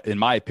really, in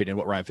my opinion,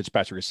 what Ryan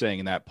Fitzpatrick is saying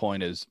in that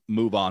point is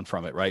move on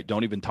from it, right?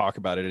 Don't even talk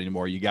about it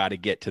anymore. You got to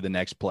get to the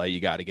next play. You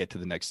got to get to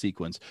the next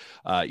sequence.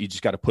 You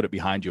just got to put it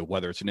behind you,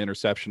 whether it's an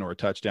interception or a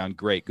touchdown.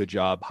 Great. Good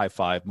job. High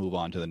five. Move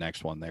on to the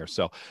next one there.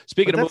 So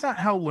that's not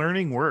how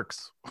learning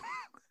works.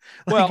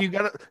 You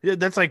gotta,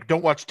 that's like,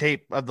 don't watch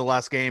tape of the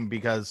last game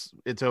because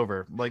it's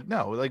over. Like,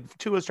 no, like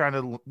Tua's trying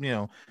to,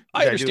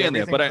 I understand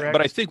that,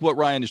 but I think what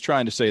Ryan is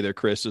trying to say there,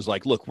 Chris, is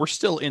like, look, we're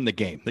still in the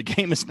game. The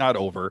game is not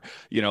over.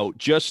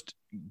 Just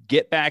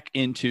get back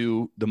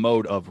into the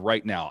mode of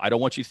right now. I don't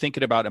want you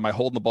thinking about, am I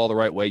holding the ball the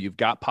right way? You've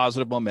got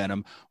positive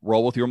momentum.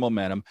 Roll with your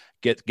momentum.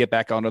 Get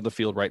back onto the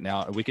field right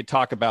now. And we could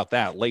talk about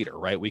that later,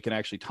 right? We can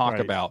actually talk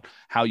about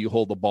how you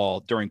hold the ball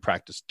during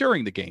practice,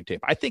 during the game tape.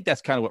 I think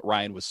that's kind of what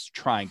Ryan was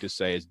trying to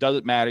say is,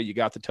 doesn't matter. You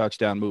got the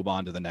touchdown, move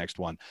on to the next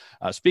one.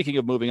 Speaking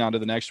of moving on to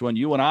the next one,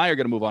 you and I are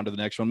going to move on to the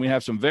next one. We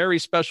have some very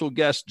special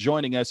guests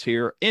joining us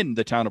here in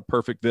the town of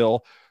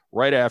Perfectville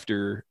right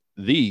after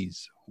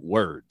these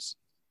words.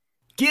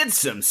 Get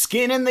some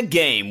skin in the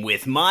game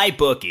with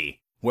MyBookie,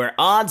 where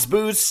odds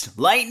boosts,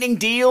 lightning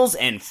deals,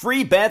 and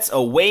free bets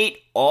await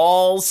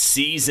all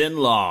season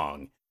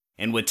long.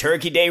 And with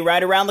Turkey Day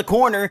right around the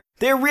corner,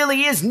 there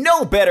really is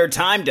no better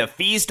time to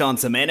feast on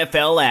some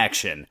NFL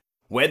action.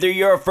 Whether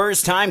you're a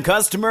first-time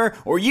customer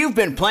or you've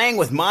been playing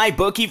with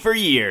MyBookie for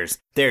years,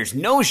 there's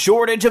no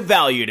shortage of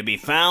value to be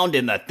found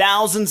in the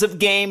thousands of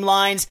game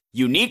lines,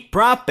 unique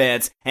prop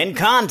bets, and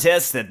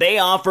contests that they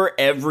offer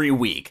every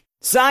week.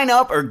 Sign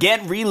up or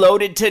get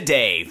reloaded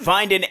today.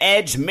 Find an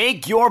edge,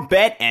 make your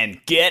bet, and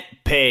get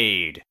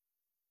paid.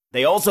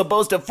 They also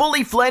boast a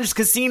fully fledged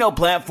casino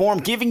platform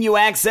giving you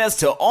access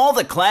to all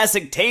the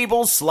classic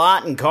table,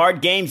 slot, and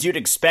card games you'd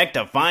expect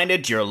to find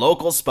at your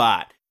local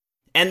spot.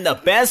 And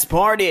the best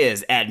part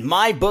is, at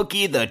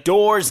MyBookie, the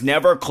doors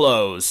never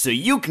close, so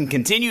you can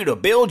continue to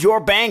build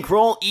your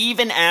bankroll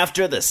even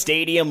after the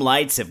stadium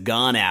lights have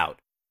gone out.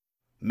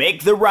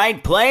 Make the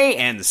right play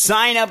and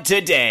sign up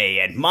today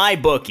at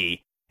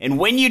MyBookie. And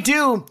when you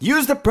do,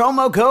 use the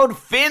promo code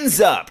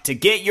FINSUP to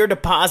get your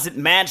deposit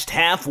matched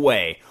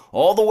halfway,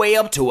 all the way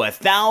up to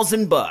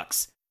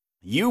 $1,000.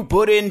 You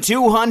put in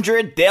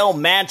 $200, they'll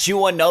match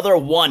you another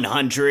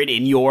 $100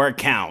 in your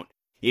account.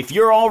 If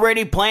you're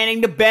already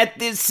planning to bet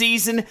this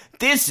season,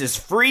 this is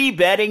free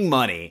betting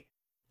money.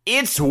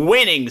 It's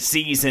winning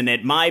season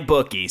at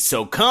MyBookie,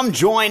 so come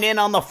join in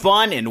on the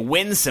fun and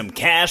win some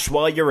cash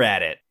while you're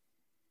at it.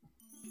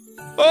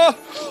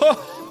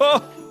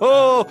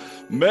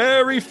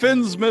 Merry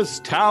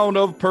Finsmas, town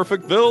of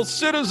Perfectville,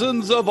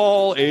 citizens of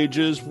all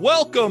ages,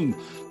 welcome.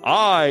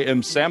 I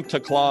am Santa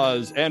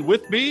Claus, and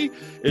with me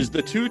is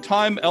the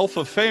two-time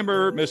Alpha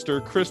Famer,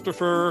 Mr.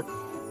 Christopher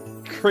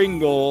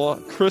Kringle.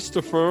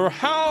 Christopher,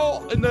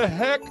 how in the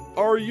heck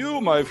are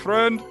you, my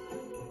friend?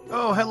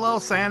 Oh, hello,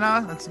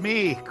 Santa. It's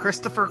me,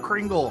 Christopher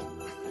Kringle.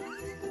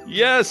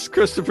 Yes,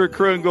 Christopher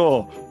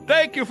Kringle.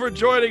 Thank you for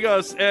joining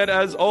us. And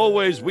as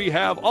always, we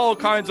have all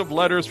kinds of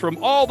letters from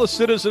all the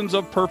citizens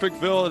of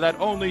Perfectville that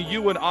only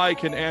you and I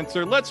can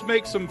answer. Let's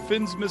make some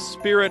Finsmas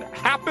spirit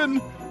happen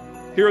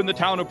here in the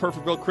town of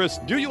Perfectville. Chris,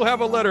 do you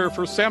have a letter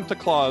for Santa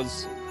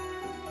Claus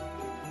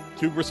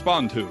to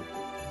respond to?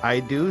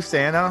 I do,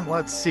 Santa.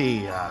 Let's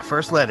see.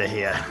 First letter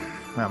here.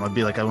 That might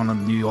be like one of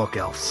the New York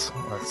elves.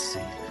 Let's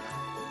see.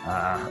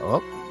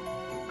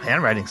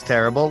 Handwriting's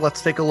terrible.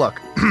 Let's take a look.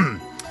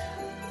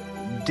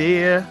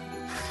 Dear...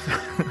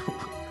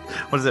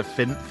 what is it?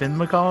 Finn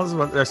McCall's?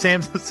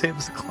 Santa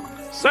Claus.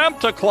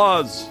 Santa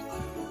Claus!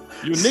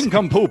 You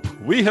nincompoop.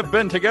 We have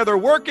been together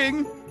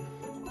working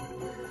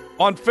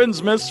on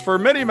Finsmas for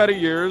many, many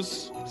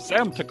years.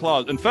 Santa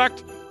Claus. In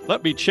fact,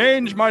 let me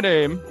change my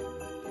name.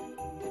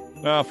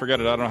 Oh, forget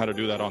it. I don't know how to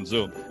do that on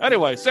Zoom.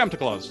 Anyway, Santa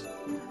Claus.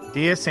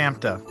 Dear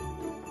Santa,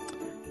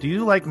 do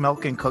you like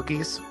milk and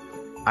cookies?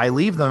 I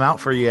leave them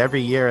out for you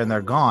every year and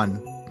they're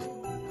gone.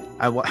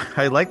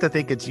 I like to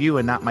think it's you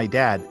and not my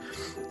dad.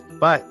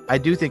 But I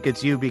do think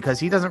it's you because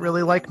he doesn't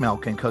really like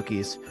milk and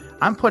cookies.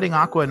 I'm putting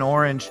aqua and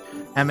orange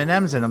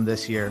M&Ms in them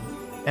this year.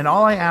 And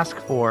all I ask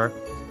for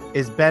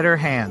is better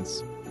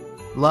hands.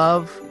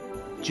 Love,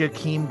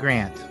 Jakeem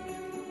Grant.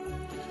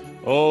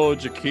 Oh,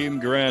 Jakeem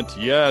Grant,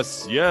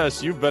 yes,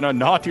 you've been a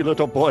naughty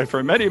little boy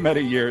for many, many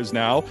years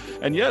now.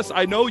 And yes,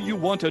 I know you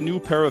want a new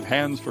pair of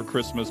hands for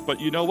Christmas, but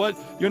you know what?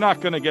 You're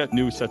not going to get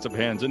new sets of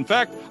hands. In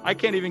fact, I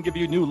can't even give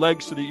you new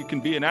legs so that you can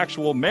be an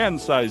actual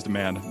man-sized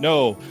man.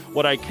 No,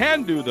 what I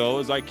can do, though,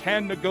 is I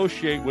can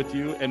negotiate with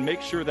you and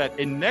make sure that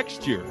in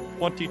next year,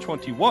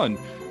 2021,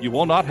 you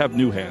will not have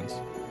new hands.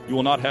 You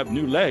will not have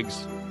new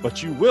legs,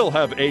 but you will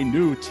have a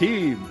new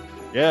team.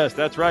 Yes,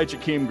 that's right,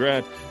 Jakeem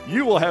Grant.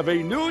 You will have a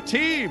new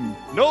team,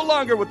 no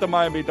longer with the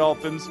Miami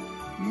Dolphins.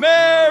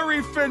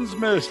 Merry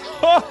Finsmas!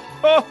 Ho,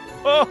 ho,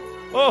 ho,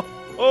 ho,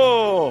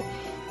 ho.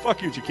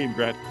 Fuck you, Jakeem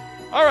Grant.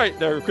 All right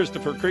there,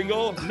 Christopher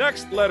Kringle.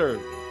 Next letter.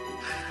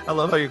 I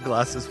love how your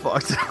glasses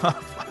fogged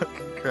off.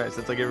 Fucking Christ,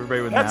 it's like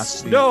everybody with masks.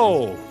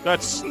 Snow.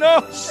 That's snow.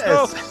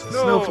 Yes,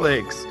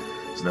 snowflakes.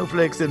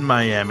 Snowflakes in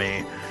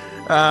Miami.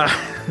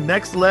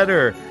 Next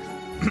letter.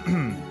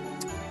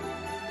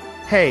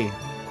 Hey,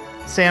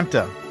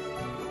 Santa,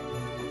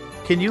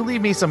 can you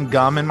leave me some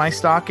gum in my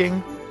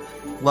stocking?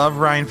 Love,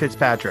 Ryan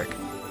Fitzpatrick.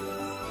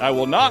 I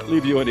will not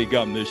leave you any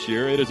gum this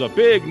year. It is a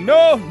big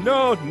no.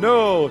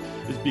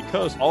 It's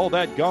because all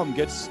that gum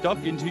gets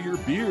stuck into your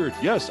beard.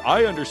 Yes,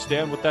 I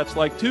understand what that's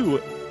like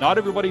too. Not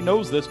everybody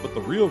knows this, but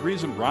the real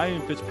reason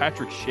Ryan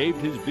Fitzpatrick shaved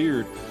his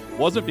beard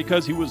wasn't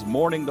because he was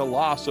mourning the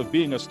loss of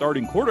being a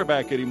starting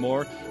quarterback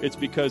anymore. It's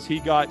because he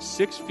got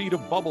 6 feet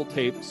of bubble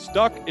tape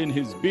stuck in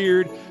his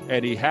beard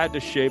and he had to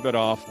shave it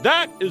off.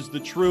 That is the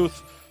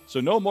truth.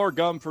 So no more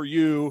gum for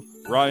you,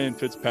 Ryan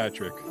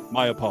Fitzpatrick.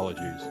 My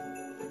apologies.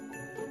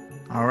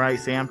 All right,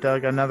 Santa, I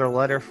got another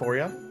letter for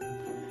you.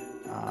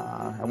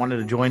 I wanted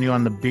to join you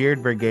on the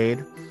Beard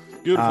Brigade.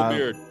 Beautiful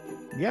beard.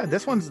 Yeah,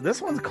 this one's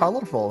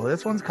colorful.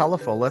 Let's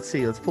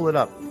see. Let's pull it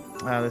up.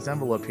 This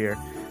envelope here.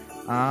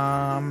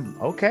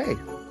 Okay.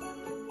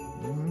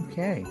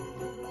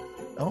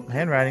 Oh,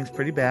 handwriting's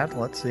pretty bad.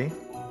 Let's see.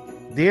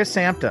 Dear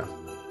Santa,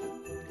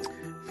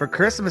 for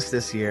Christmas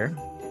this year,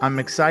 I'm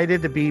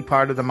excited to be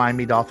part of the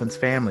Miami Dolphins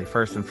family,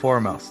 first and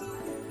foremost.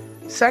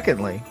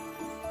 Secondly,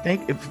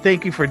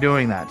 thank you for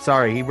doing that.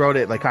 Sorry, he wrote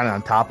it like kind of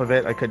on top of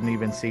it. I couldn't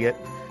even see it.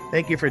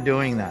 Thank you for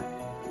doing that.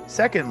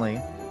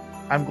 Secondly,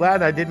 I'm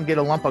glad I didn't get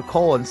a lump of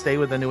coal and stay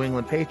with the New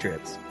England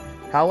Patriots.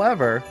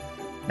 However,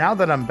 now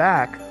that I'm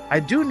back, I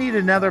do need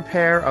another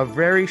pair of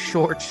very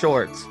short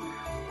shorts.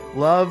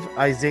 Love,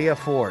 Isaiah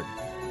Ford.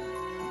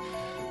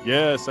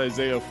 Yes,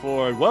 Isaiah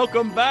Ford.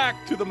 Welcome back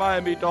to the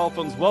Miami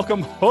Dolphins.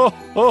 Welcome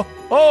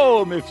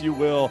home, if you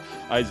will.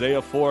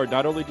 Isaiah Ford,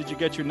 not only did you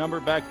get your number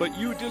back, but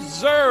you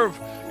deserve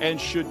and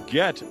should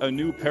get a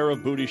new pair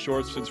of booty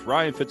shorts since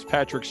Ryan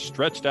Fitzpatrick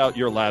stretched out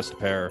your last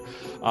pair.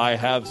 I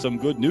have some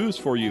good news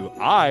for you.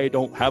 I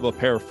don't have a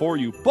pair for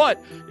you,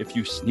 but if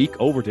you sneak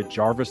over to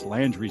Jarvis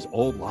Landry's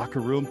old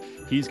locker room,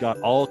 he's got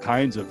all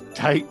kinds of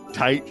tight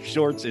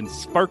shorts and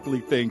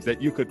sparkly things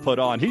that you could put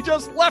on. He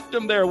just left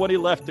them there when he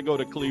left to go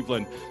to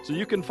Cleveland. So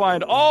you can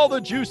find all the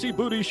juicy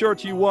booty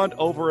shorts you want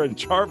over in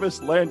Jarvis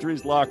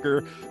Landry's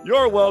locker.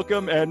 You're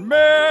welcome, and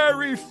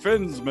Merry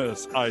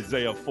Finsmas,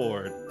 Isaiah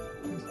Ford.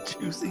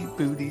 Juicy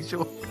booty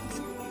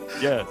shorts.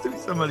 Yes.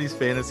 Somebody's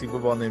fantasy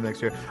football name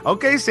next year.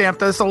 Okay,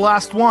 Santa, it's the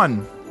last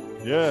one.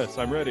 Yes,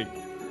 I'm ready.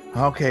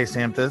 Okay,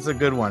 Santa, it's a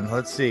good one.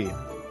 Let's see.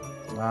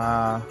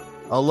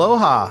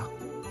 Aloha,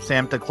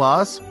 Santa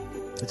Claus.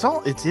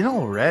 It's in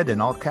all red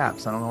and all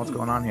caps. I don't know what's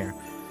going on here.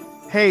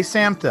 Hey,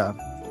 Santa,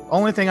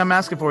 Only thing I'm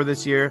asking for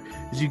this year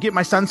is you get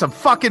my son some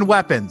fucking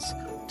weapons.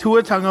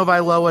 Tua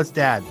Tagovailoa's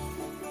dad.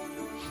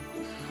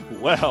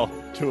 Well,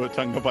 Tua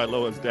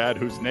Tagovailoa's dad,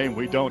 whose name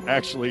we don't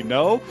actually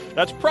know,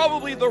 that's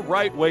probably the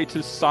right way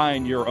to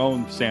sign your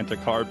own Santa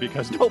card,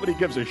 because nobody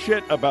gives a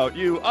shit about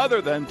you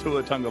other than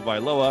Tua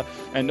Tagovailoa,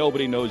 and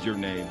nobody knows your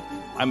name.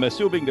 I'm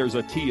assuming there's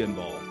a T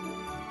involved.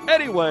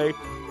 Anyway,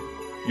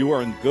 you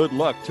are in good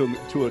luck to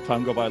Tua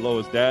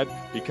Tagovailoa's dad,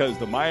 because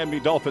the Miami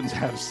Dolphins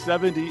have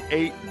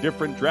 78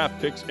 different draft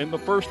picks in the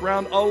first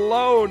round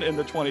alone in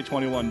the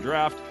 2021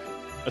 draft.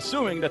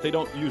 Assuming that they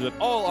don't use it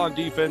all on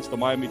defense, the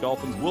Miami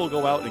Dolphins will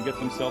go out and get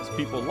themselves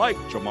people like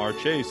Jamar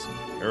Chase,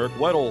 Eric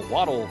Waddle,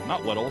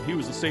 he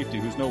was a safety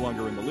who's no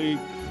longer in the league.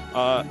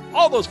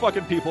 All those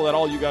fucking people that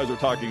all you guys are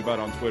talking about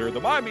on Twitter.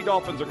 The Miami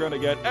Dolphins are going to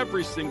get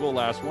every single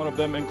last one of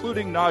them,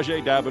 including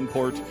Najee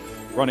Davenport,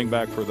 running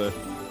back for the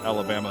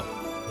Alabama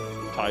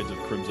Tides of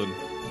Crimson.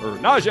 Or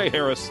Najee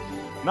Harris,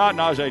 not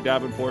Najee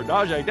Davenport.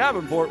 Najee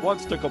Davenport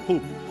once took a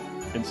poop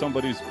in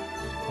somebody's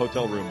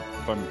hotel room,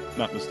 if I'm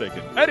not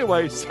mistaken.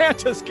 Anyway,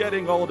 Santa's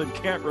getting old and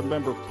can't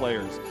remember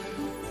players.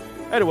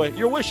 Anyway,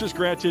 your wish is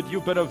granted.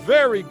 You've been a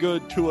very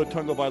good Tua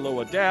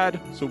Tagovailoa dad,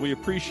 so we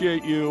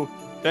appreciate you.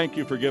 Thank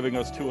you for giving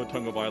us Tua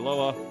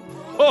Tagovailoa.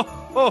 Ho,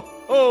 ho,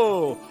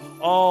 ho!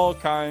 All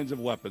kinds of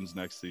weapons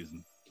next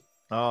season.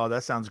 Oh,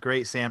 that sounds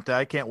great, Santa.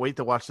 I can't wait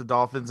to watch the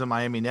Dolphins in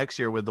Miami next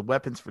year with the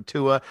weapons for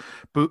Tua,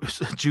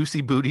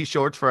 juicy booty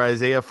shorts for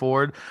Isaiah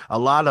Ford, a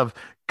lot of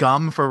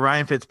gum for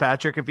Ryan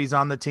Fitzpatrick if he's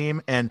on the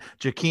team, and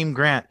Jakeem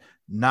Grant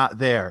not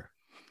there.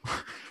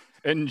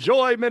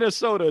 Enjoy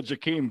Minnesota,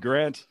 Jakeem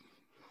Grant.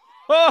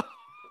 Ho,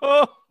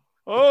 ho,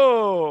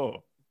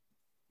 ho!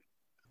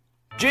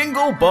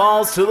 Jingle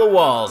balls to the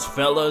walls,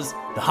 fellas.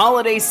 The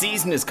holiday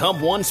season has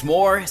come once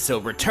more, so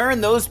return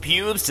those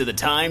pubes to the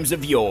times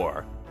of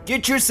yore.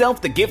 Get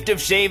yourself the gift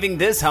of shaving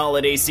this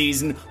holiday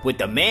season with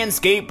the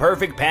Manscaped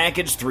Perfect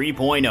Package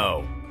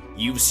 3.0.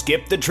 You've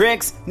skipped the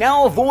tricks,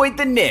 now avoid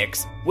the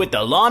nicks. With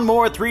the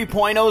Lawnmower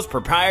 3.0's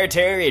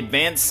proprietary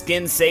advanced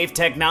skin-safe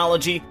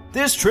technology,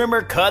 this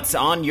trimmer cuts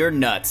on your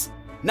nuts.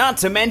 Not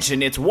to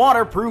mention its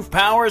waterproof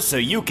power so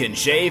you can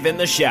shave in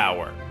the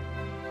shower.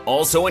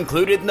 Also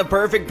included in the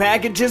Perfect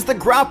Package is the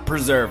Crop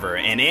Preserver,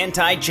 an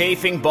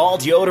anti-chafing ball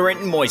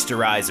deodorant and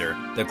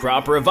moisturizer, the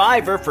Crop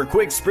Reviver for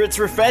quick spritz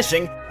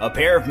refreshing, a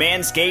pair of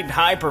Manscaped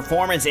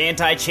high-performance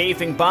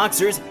anti-chafing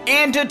boxers,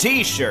 and a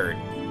t-shirt.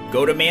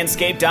 Go to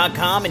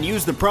manscaped.com and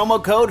use the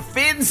promo code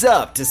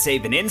FINSUP to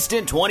save an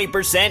instant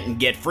 20% and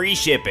get free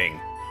shipping.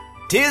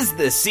 'Tis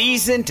the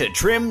season to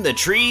trim the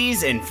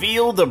trees and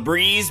feel the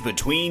breeze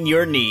between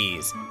your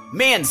knees.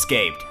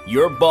 Manscaped,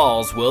 your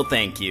balls will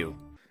thank you.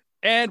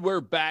 And we're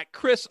back.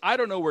 Chris, I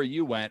don't know where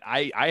you went.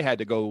 I had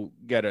to go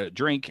get a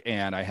drink,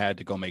 and I had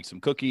to go make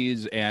some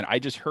cookies, and I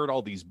just heard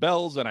all these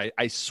bells, and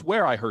I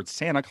swear I heard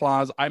Santa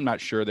Claus. I'm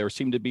not sure. There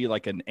seemed to be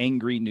like an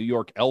angry New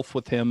York elf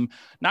with him.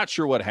 Not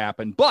sure what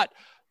happened, but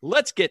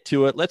let's get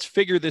to it. Let's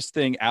figure this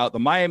thing out. The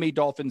Miami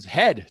Dolphins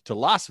head to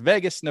Las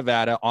Vegas,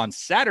 Nevada on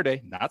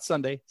Saturday, not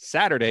Sunday,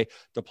 Saturday,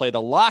 to play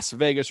the Las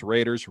Vegas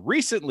Raiders,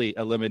 recently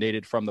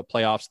eliminated from the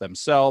playoffs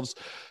themselves.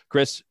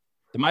 Chris,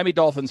 the Miami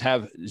Dolphins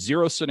have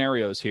zero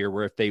scenarios here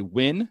where if they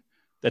win,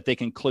 that they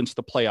can clinch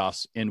the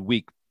playoffs in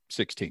week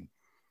 16.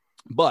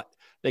 But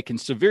they can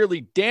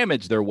severely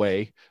damage their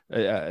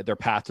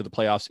path to the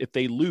playoffs if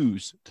they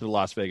lose to the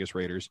Las Vegas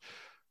Raiders.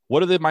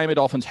 What do the Miami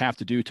Dolphins have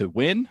to do to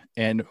win,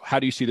 and how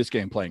do you see this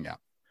game playing out?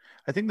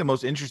 I think the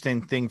most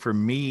interesting thing for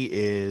me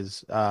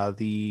is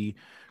the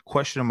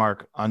question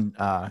mark on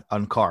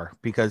Carr,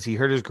 because he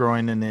hurt his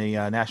groin in the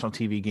national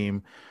TV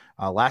game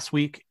last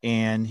week,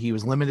 and he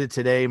was limited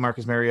today.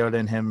 Marcus Mariota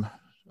and him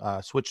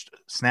switched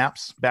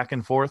snaps back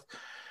and forth.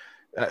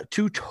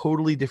 Two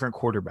totally different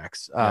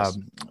quarterbacks. Yes.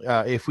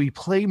 If we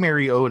play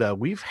Mariota,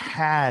 we've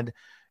had,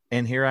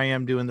 and here I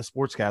am doing the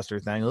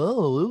sportscaster thing.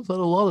 Oh, we've had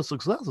a lot of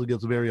success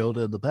against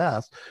Mariota in the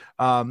past.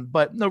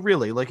 But no,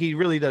 really, like he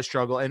really does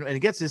struggle. And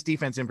against this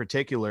defense in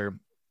particular,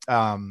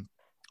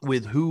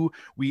 with who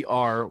we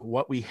are,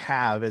 what we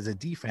have as a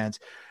defense,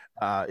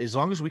 as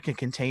long as we can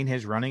contain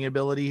his running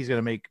ability, he's going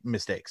to make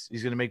mistakes.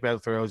 He's going to make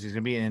bad throws. He's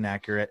going to be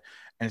inaccurate.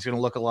 And it's going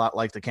to look a lot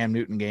like the Cam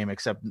Newton game,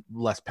 except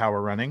less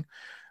power running.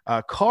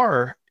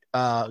 Carr,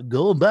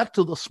 going back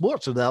to the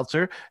sports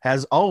announcer,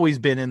 has always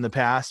been in the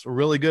past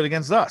really good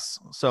against us.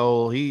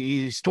 So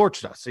he's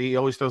torched us. He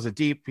always throws it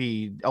deep.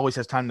 He always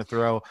has time to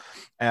throw.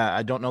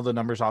 I don't know the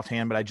numbers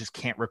offhand, but I just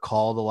can't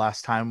recall the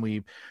last time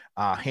we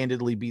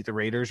handedly beat the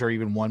Raiders or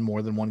even won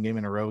more than one game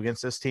in a row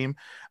against this team.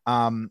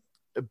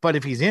 But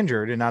if he's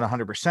injured and not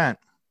 100%,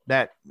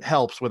 that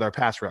helps with our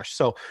pass rush.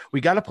 So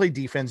we got to play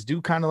defense,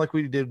 do kind of like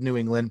we did New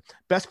England.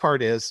 Best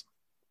part is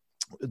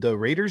the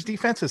Raiders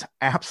defense is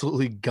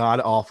absolutely god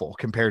awful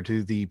compared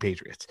to the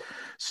Patriots.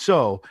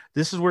 So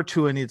this is where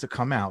Tua needs to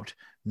come out.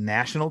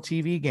 National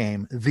TV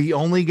game, the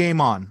only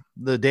game on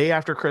the day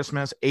after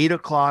Christmas,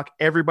 8:00.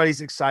 Everybody's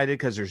excited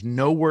because there's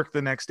no work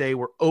the next day.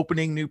 We're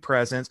opening new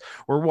presents.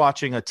 We're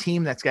watching a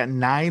team that's got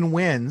 9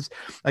 wins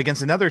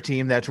against another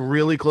team that's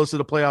really close to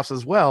the playoffs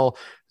as well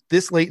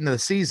this late in the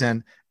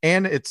season.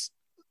 And it's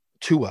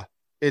Tua.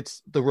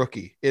 It's the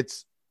rookie.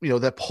 It's,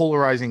 that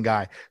polarizing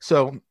guy.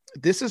 So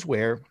this is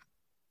where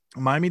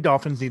Miami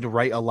Dolphins need to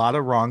right a lot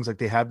of wrongs like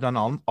they have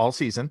done all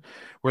season,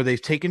 where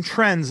they've taken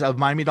trends of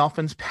Miami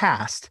Dolphins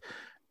past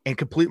and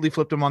completely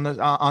flipped them on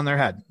their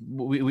head.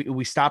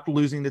 We stopped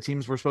losing the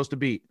teams we're supposed to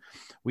beat.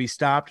 We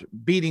stopped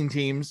beating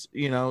teams,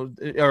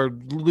 or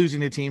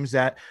losing to teams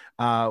that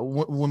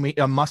when we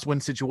a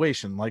must-win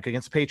situation, like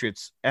against the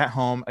Patriots at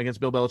home, against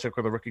Bill Belichick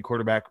with a rookie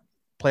quarterback,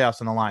 playoffs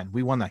on the line.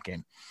 We won that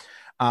game.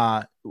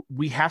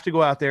 We have to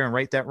go out there and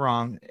right that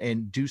wrong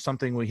and do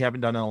something we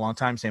haven't done in a long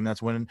time, Sam.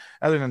 That's winning,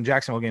 other than the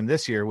Jacksonville game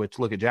this year, which,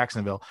 look at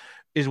Jacksonville,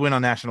 is win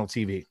on national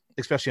TV,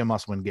 especially a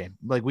must-win game.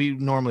 Like, we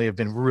normally have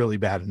been really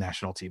bad at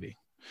national TV.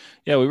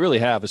 Yeah, we really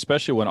have,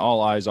 especially when all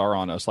eyes are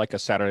on us, like a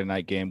Saturday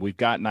night game. We've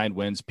got 9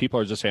 wins. People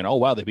are just saying, oh,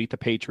 wow, they beat the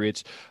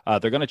Patriots.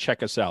 They're going to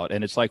check us out.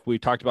 And it's like we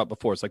talked about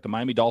before. It's like the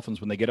Miami Dolphins,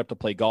 when they get up to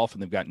play golf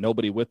and they've got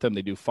nobody with them,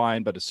 they do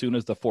fine. But as soon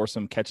as the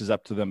foursome catches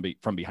up to them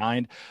from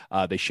behind,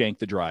 they shank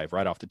the drive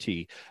right off the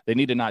tee. They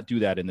need to not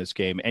do that in this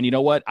game. And you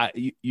know what?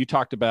 You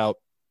talked about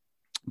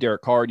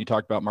Derek Carr, and you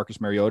talked about Marcus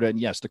Mariota. And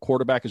yes, the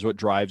quarterback is what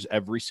drives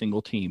every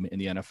single team in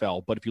the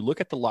NFL. But if you look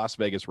at the Las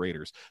Vegas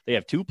Raiders, they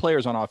have 2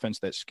 players on offense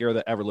that scare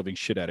the ever-living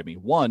shit out of me.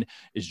 One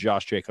is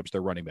Josh Jacobs,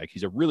 their running back.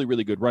 He's a really,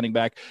 really good running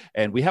back.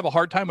 And we have a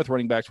hard time with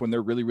running backs when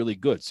they're really, really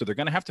good. So they're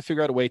going to have to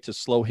figure out a way to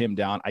slow him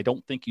down. I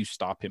don't think you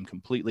stop him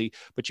completely,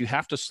 but you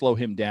have to slow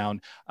him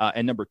down.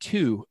 And number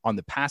 2, on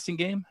the passing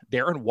game,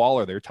 Darren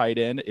Waller, their tight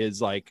end,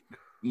 is like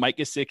Mike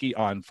Gesicki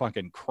on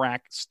fucking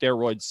crack,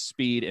 steroids,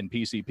 speed, and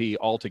PCP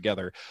all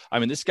together. I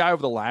mean, this guy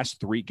over the last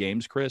 3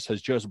 games, Chris,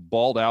 has just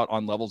balled out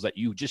on levels that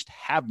you just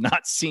have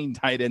not seen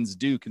tight ends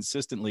do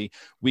consistently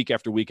week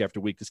after week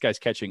after week. This guy's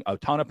catching a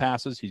ton of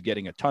passes. He's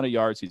getting a ton of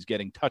yards. He's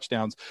getting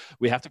touchdowns.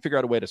 We have to figure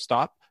out a way to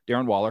stop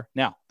Darren Waller.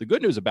 Now, the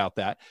good news about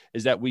that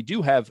is that we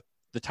do have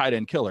the tight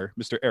end killer,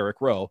 Mr.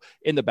 Eric Rowe,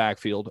 in the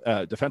backfield,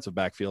 defensive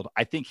backfield.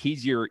 I think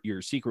he's your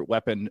secret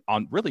weapon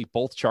on really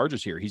both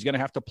charges here. He's going to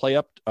have to play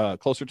up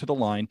closer to the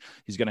line.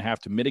 He's going to have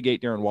to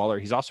mitigate Darren Waller.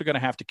 He's also going to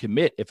have to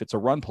commit, if it's a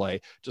run play,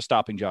 to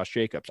stopping Josh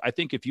Jacobs. I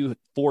think if you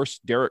force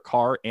Derek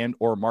Carr and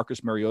or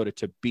Marcus Mariota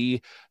to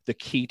be the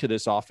key to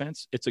this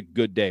offense, it's a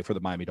good day for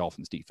the Miami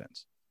Dolphins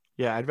defense.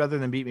 Yeah, I'd rather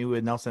them beat me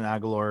with Nelson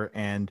Aguilar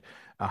and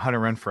Hunter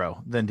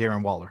Renfrow than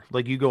Darren Waller.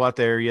 Like, you go out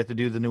there, you have to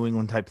do the New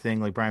England type thing,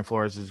 like Brian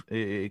Flores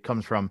it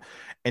comes from,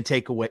 and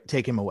take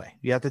him away.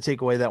 You have to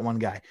take away that one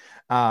guy.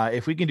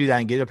 If we can do that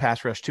and get a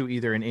pass rush to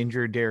either an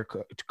injured Derek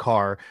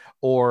Carr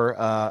or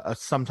a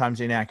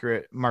sometimes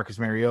inaccurate Marcus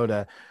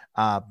Mariota,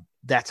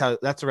 that's a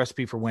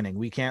recipe for winning.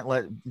 We can't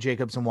let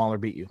Jacobs and Waller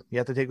beat you. You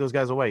have to take those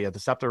guys away. You have to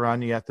stop the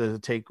run. You have to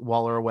take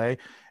Waller away.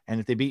 And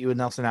if they beat you with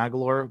Nelson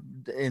Aguilar,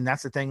 and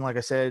that's the thing, like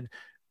I said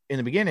in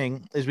the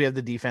beginning, is we have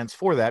the defense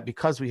for that,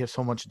 because we have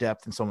so much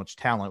depth and so much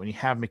talent. When you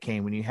have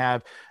McCain, when you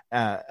have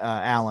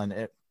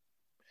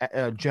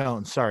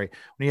Jones, when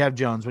you have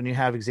Jones, when you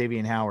have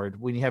Xavier Howard,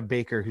 when you have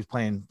Baker, who's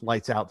playing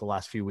lights out the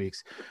last few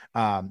weeks,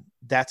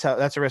 that's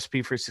a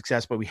recipe for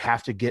success. But we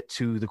have to get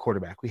to the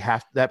quarterback.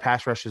 That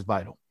pass rush is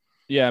vital.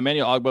 Yeah,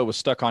 Emmanuel Ogbah was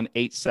stuck on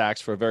 8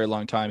 sacks for a very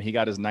long time. He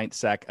got his 9th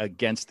sack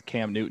against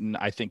Cam Newton.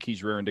 I think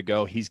he's rearing to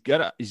go. He's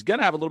gonna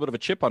have a little bit of a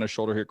chip on his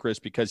shoulder here, Chris,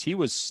 because he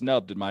was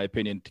snubbed, in my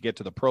opinion, to get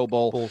to the Pro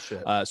Bowl.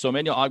 Bullshit. So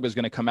Emmanuel Ogbah is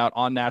going to come out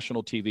on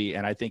national TV,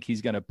 and I think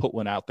he's going to put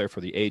one out there for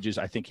the ages.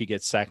 I think he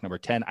gets sack number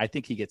 10. I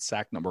think he gets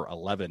sack number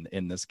 11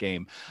 in this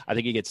game. I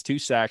think he gets 2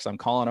 sacks. I'm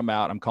calling him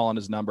out. I'm calling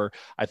his number.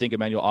 I think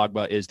Emmanuel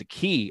Ogbah is the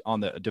key on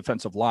the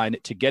defensive line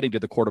to getting to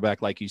the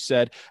quarterback, like you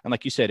said. And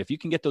like you said, if you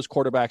can get those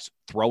quarterbacks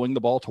throwing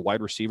the ball to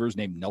wide receivers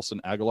named Nelson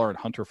Aguilar and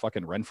Hunter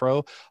fucking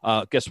Renfrow,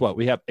 guess what?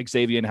 We have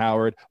Xavier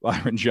Howard,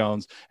 Byron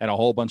Jones, and a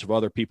whole bunch of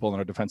other people in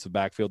our defensive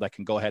backfield that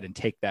can go ahead and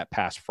take that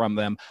pass from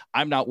them.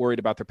 I'm not worried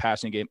about their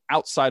passing game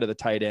outside of the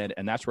tight end,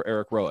 and that's where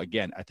Eric Rowe,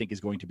 again, I think is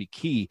going to be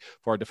key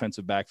for our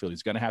defensive backfield.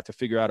 He's going to have to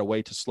figure out a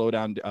way to slow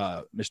down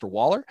Mr.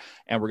 Waller,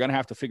 and we're going to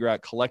have to figure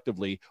out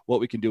collectively what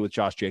we can do with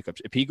Josh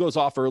Jacobs. If he goes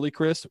off early,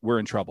 Chris, we're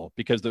in trouble,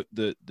 because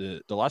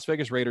the Las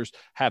Vegas Raiders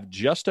have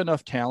just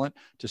enough talent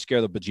to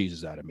scare the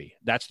bejesus out of me.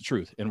 That's the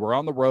truth, and we're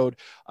on the road.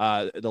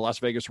 The Las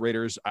Vegas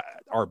Raiders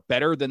are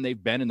better than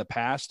they've been in the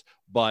past,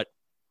 but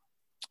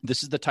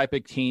this is the type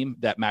of team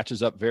that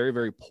matches up very,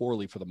 very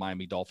poorly for the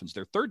Miami Dolphins.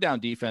 Their third down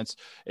defense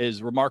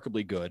is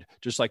remarkably good,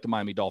 just like the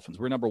Miami Dolphins.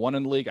 We're number 1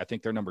 in the league. I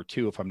think they're number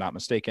 2, if I'm not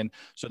mistaken.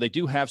 So they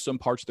do have some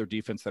parts of their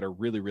defense that are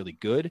really, really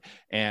good,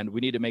 and we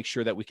need to make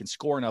sure that we can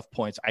score enough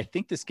points. I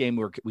think this game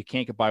we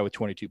can't get by with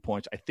 22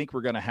 points. I think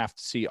we're going to have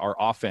to see our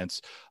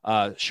offense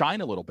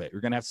shine a little bit.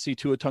 We're going to have to see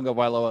Tua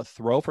Tagovailoa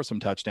throw for some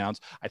touchdowns.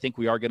 I think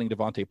we are getting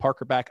Devontae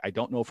Parker back. I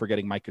don't know if we're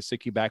getting Mike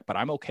Gesicki back, but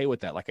I'm okay with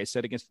that. Like I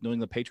said against the New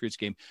England Patriots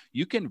game,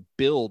 you can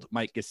build killed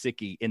Mike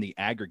Gesicki in the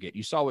aggregate.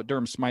 You saw what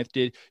Durham Smythe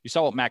did. You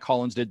saw what Mac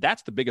Hollins did.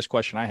 That's the biggest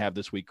question I have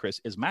this week,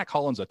 Chris. Is Mac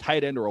Hollins a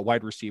tight end or a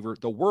wide receiver?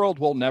 The world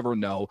will never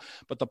know.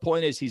 But the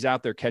point is he's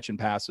out there catching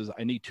passes.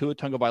 I need Tua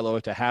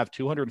Tagovailoa to have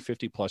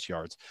 250-plus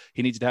yards.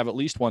 He needs to have at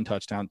least 1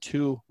 touchdown.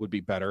 2 would be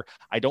better.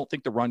 I don't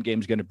think the run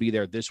game is going to be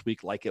there this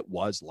week like it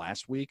was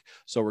last week.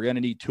 So we're going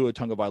to need Tua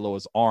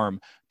Tagovailoa's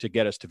arm to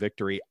get us to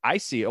victory. I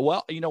see it.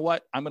 Well, you know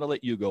what? I'm going to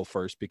let you go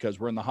first because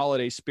we're in the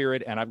holiday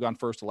spirit, and I've gone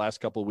first the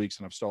last couple of weeks,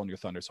 and I've stolen your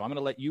thunder. So I'm going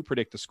to let you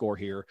predict the score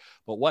here.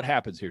 But what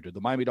happens here? Do the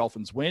Miami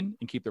Dolphins win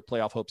and keep their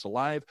playoff hopes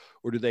alive,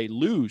 or do they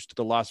lose to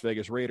the Las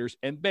Vegas Raiders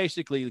and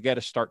basically get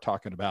to start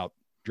talking about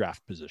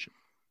draft position?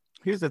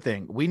 Here's the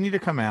thing. We need to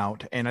come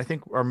out, and I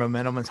think our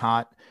momentum is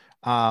hot.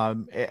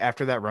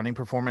 After that running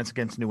performance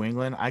against New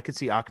England, I could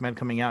see Ahmed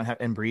coming out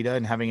and Breida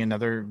and having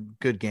another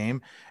good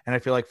game. And I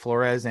feel like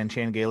Flores and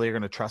Chan Gailey are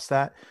going to trust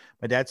that.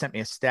 My dad sent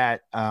me a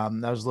stat. I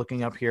was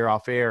looking up here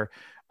off air.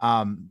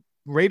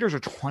 Raiders are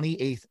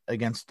 28th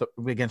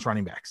against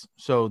running backs.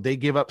 So they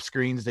give up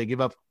screens, they give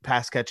up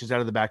pass catches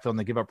out of the backfield, and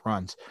they give up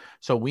runs.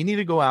 So we need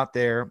to go out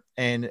there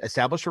and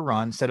establish a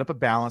run, set up a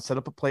balance, set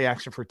up a play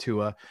action for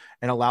Tua,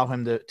 and allow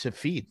him to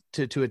feed,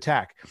 to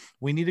attack.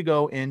 We need to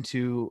go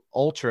into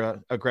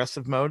ultra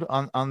aggressive mode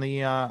on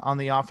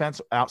the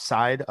offense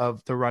outside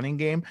of the running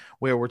game,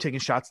 where we're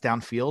taking shots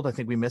downfield. I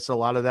think we missed a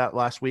lot of that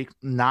last week.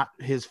 Not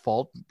his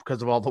fault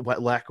because of all the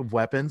lack of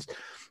weapons.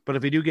 But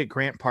if we do get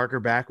Grant Parker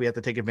back, we have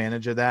to take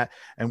advantage of that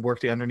and work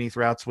the underneath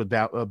routes with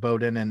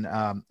Bowden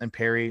and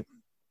Perry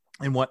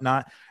and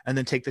whatnot, and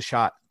then take the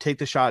shot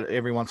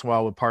every once in a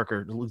while with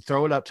Parker.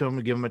 Throw it up to him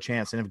and give him a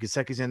chance. And if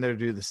Gesicki's in there,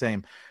 do the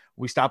same.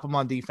 We stop him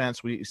on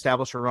defense. We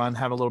establish a run,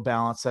 have a little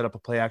balance, set up a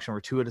play action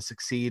for Tua to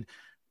succeed.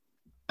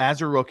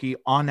 As a rookie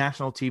on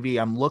national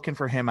TV, I'm looking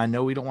for him. I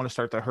know we don't want to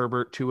start the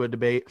Herbert-Tua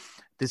debate.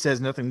 This has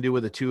nothing to do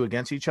with the two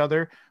against each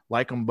other.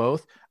 Like them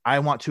both. I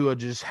want Tua to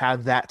just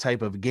have that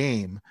type of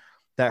game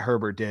that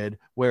Herbert did,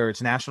 where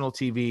it's national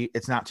TV.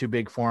 It's not too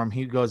big for him.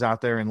 He goes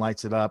out there and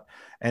lights it up,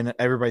 and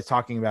everybody's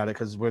talking about it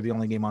because we're the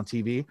only game on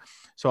TV.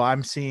 So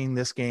I'm seeing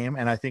this game,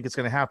 and I think it's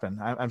going to happen.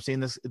 I'm seeing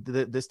this.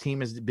 This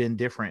team has been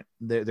different.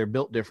 They're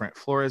built different.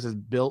 Flores has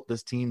built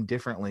this team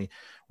differently,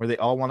 where they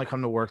all want to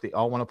come to work. They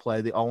all want to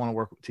play. They all want to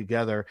work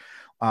together,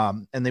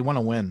 and they want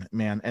to win,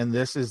 man. And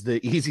this is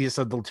the easiest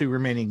of the 2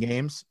 remaining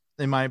games,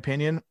 in my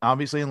opinion,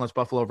 obviously, unless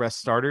Buffalo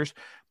rests starters.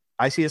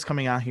 I see us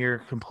coming out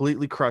here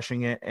completely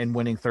crushing it and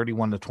winning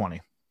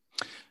 31-20.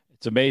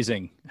 It's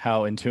amazing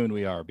how in tune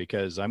we are,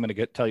 because I'm going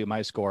to tell you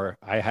my score.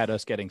 I had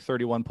us getting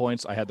 31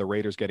 points. I had the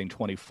Raiders getting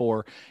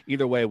 24.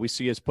 Either way, we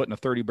see us putting a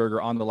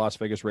 30-burger on the Las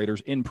Vegas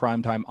Raiders in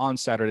primetime on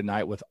Saturday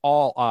night with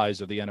all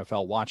eyes of the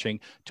NFL watching.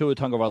 Tua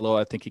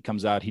Tagovailoa, I think he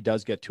comes out. He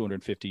does get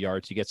 250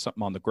 yards. He gets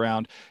something on the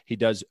ground. He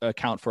does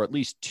account for at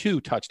least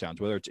 2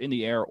 touchdowns, whether it's in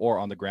the air or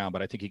on the ground,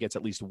 but I think he gets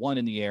at least 1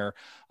 in the air.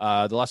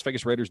 The Las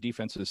Vegas Raiders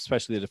defense,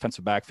 especially the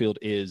defensive backfield,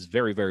 is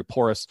very, very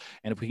porous.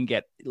 And if we can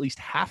get at least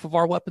half of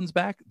our weapons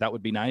back, that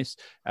would be nice.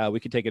 We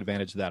could take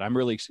advantage of that. I'm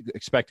really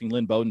expecting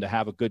Lynn Bowden to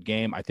have a good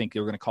game. I think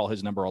they're going to call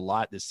his number a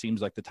lot. This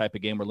seems like the type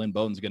of game where Lynn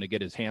Bowden's going to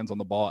get his hands on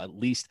the ball at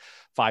least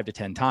 5 to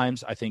 10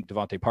 times. I think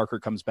Devontae Parker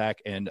comes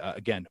back and,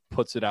 again,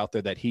 puts it out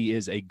there that he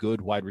is a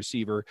good wide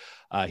receiver.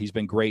 He's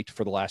been great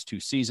for the last 2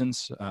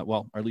 seasons,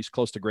 or at least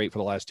close to great for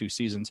the last 2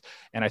 seasons.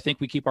 And I think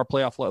we keep our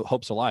playoff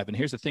hopes alive. And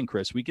here's the thing,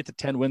 Chris. We get to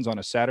 10 wins on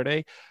a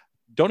Saturday.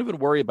 Don't even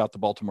worry about the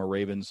Baltimore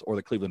Ravens or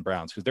the Cleveland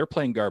Browns, because they're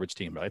playing garbage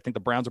team. I think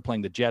the Browns are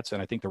playing the Jets,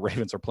 and I think the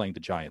Ravens are playing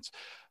the Giants.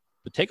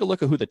 But take a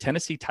look at who the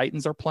Tennessee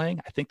Titans are playing.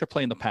 I think they're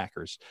playing the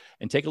Packers.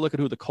 And take a look at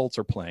who the Colts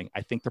are playing.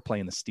 I think they're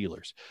playing the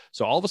Steelers.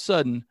 So all of a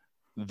sudden,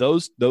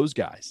 those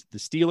guys, the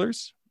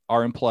Steelers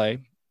are in play,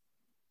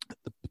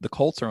 the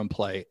Colts are in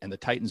play, and the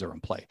Titans are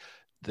in play.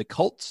 The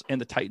Colts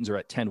and the Titans are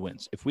at 10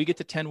 wins. If we get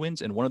to 10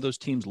 wins and one of those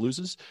teams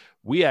loses,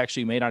 we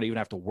actually may not even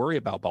have to worry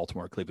about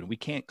Baltimore or Cleveland. We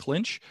can't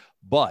clinch,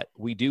 but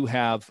we do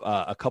have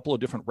a couple of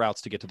different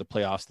routes to get to the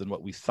playoffs than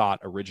what we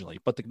thought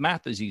originally. But the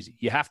math is easy.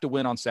 You have to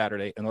win on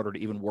Saturday in order to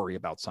even worry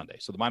about Sunday.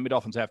 So the Miami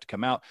Dolphins have to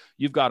come out.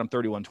 You've got them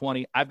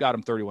 31-20. I've got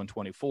them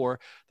 31-24.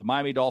 The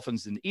Miami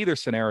Dolphins in either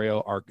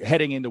scenario are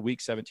heading into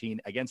Week 17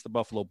 against the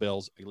Buffalo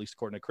Bills, at least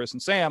according to Chris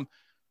and Sam,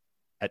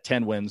 at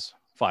 10 wins,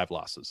 5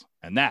 losses.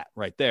 And that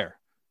right there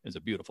is a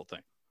beautiful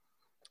thing.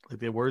 Like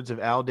the words of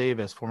Al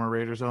Davis, former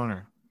Raiders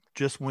owner,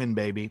 just win,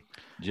 baby.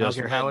 Just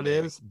I don't care how it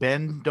is.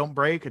 Bend, don't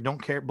break,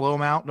 don't care. Blow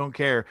them out, don't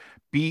care.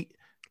 Beat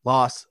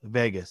Las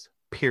Vegas,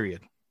 period.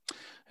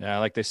 Yeah,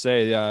 like they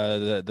say,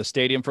 the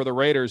stadium for the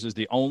Raiders is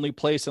the only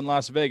place in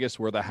Las Vegas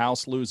where the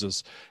house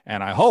loses.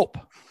 And I hope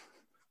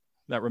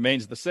that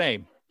remains the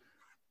same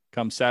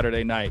come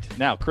Saturday night.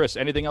 Now, Chris,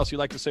 anything else you'd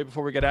like to say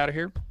before we get out of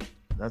here?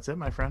 That's it,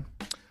 my friend.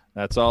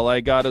 That's all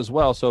I got as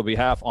well. So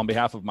on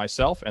behalf of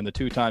myself and the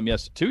two-time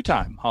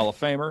Hall of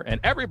Famer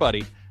and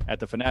everybody at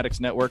the Fanatics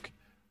Network,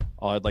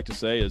 all I'd like to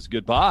say is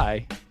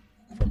goodbye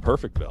from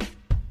Perfectville.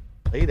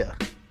 Later.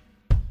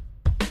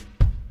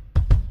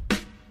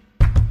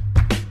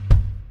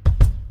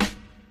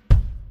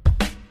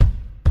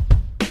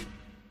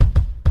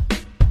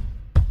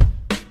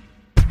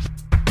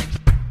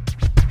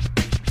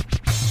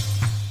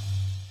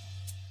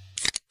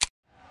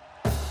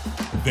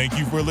 Thank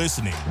you for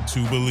listening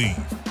to Believe.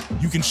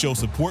 You can show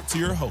support to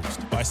your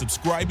host by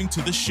subscribing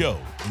to the show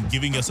and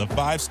giving us a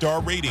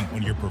 5-star rating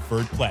on your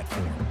preferred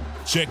platform.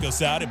 Check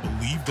us out at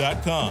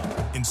Believe.com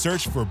and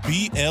search for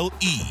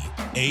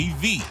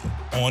BLEAV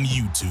on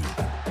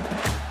YouTube.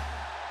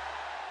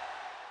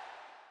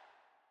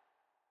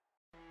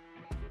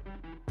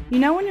 You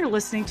know when you're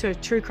listening to a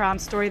true crime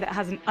story that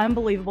has an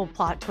unbelievable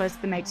plot twist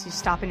that makes you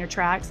stop in your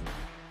tracks?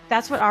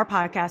 That's what our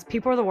podcast,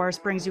 People Are the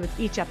Worst, brings you with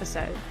each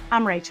episode.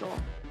 I'm Rachel.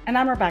 And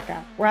I'm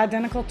Rebecca. We're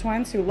identical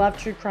twins who love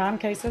true crime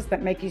cases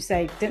that make you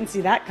say, didn't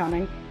see that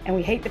coming, and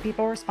we hate the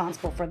people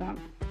responsible for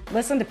them.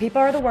 Listen to People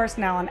Are the Worst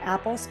now on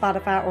Apple,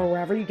 Spotify, or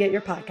wherever you get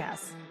your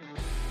podcasts.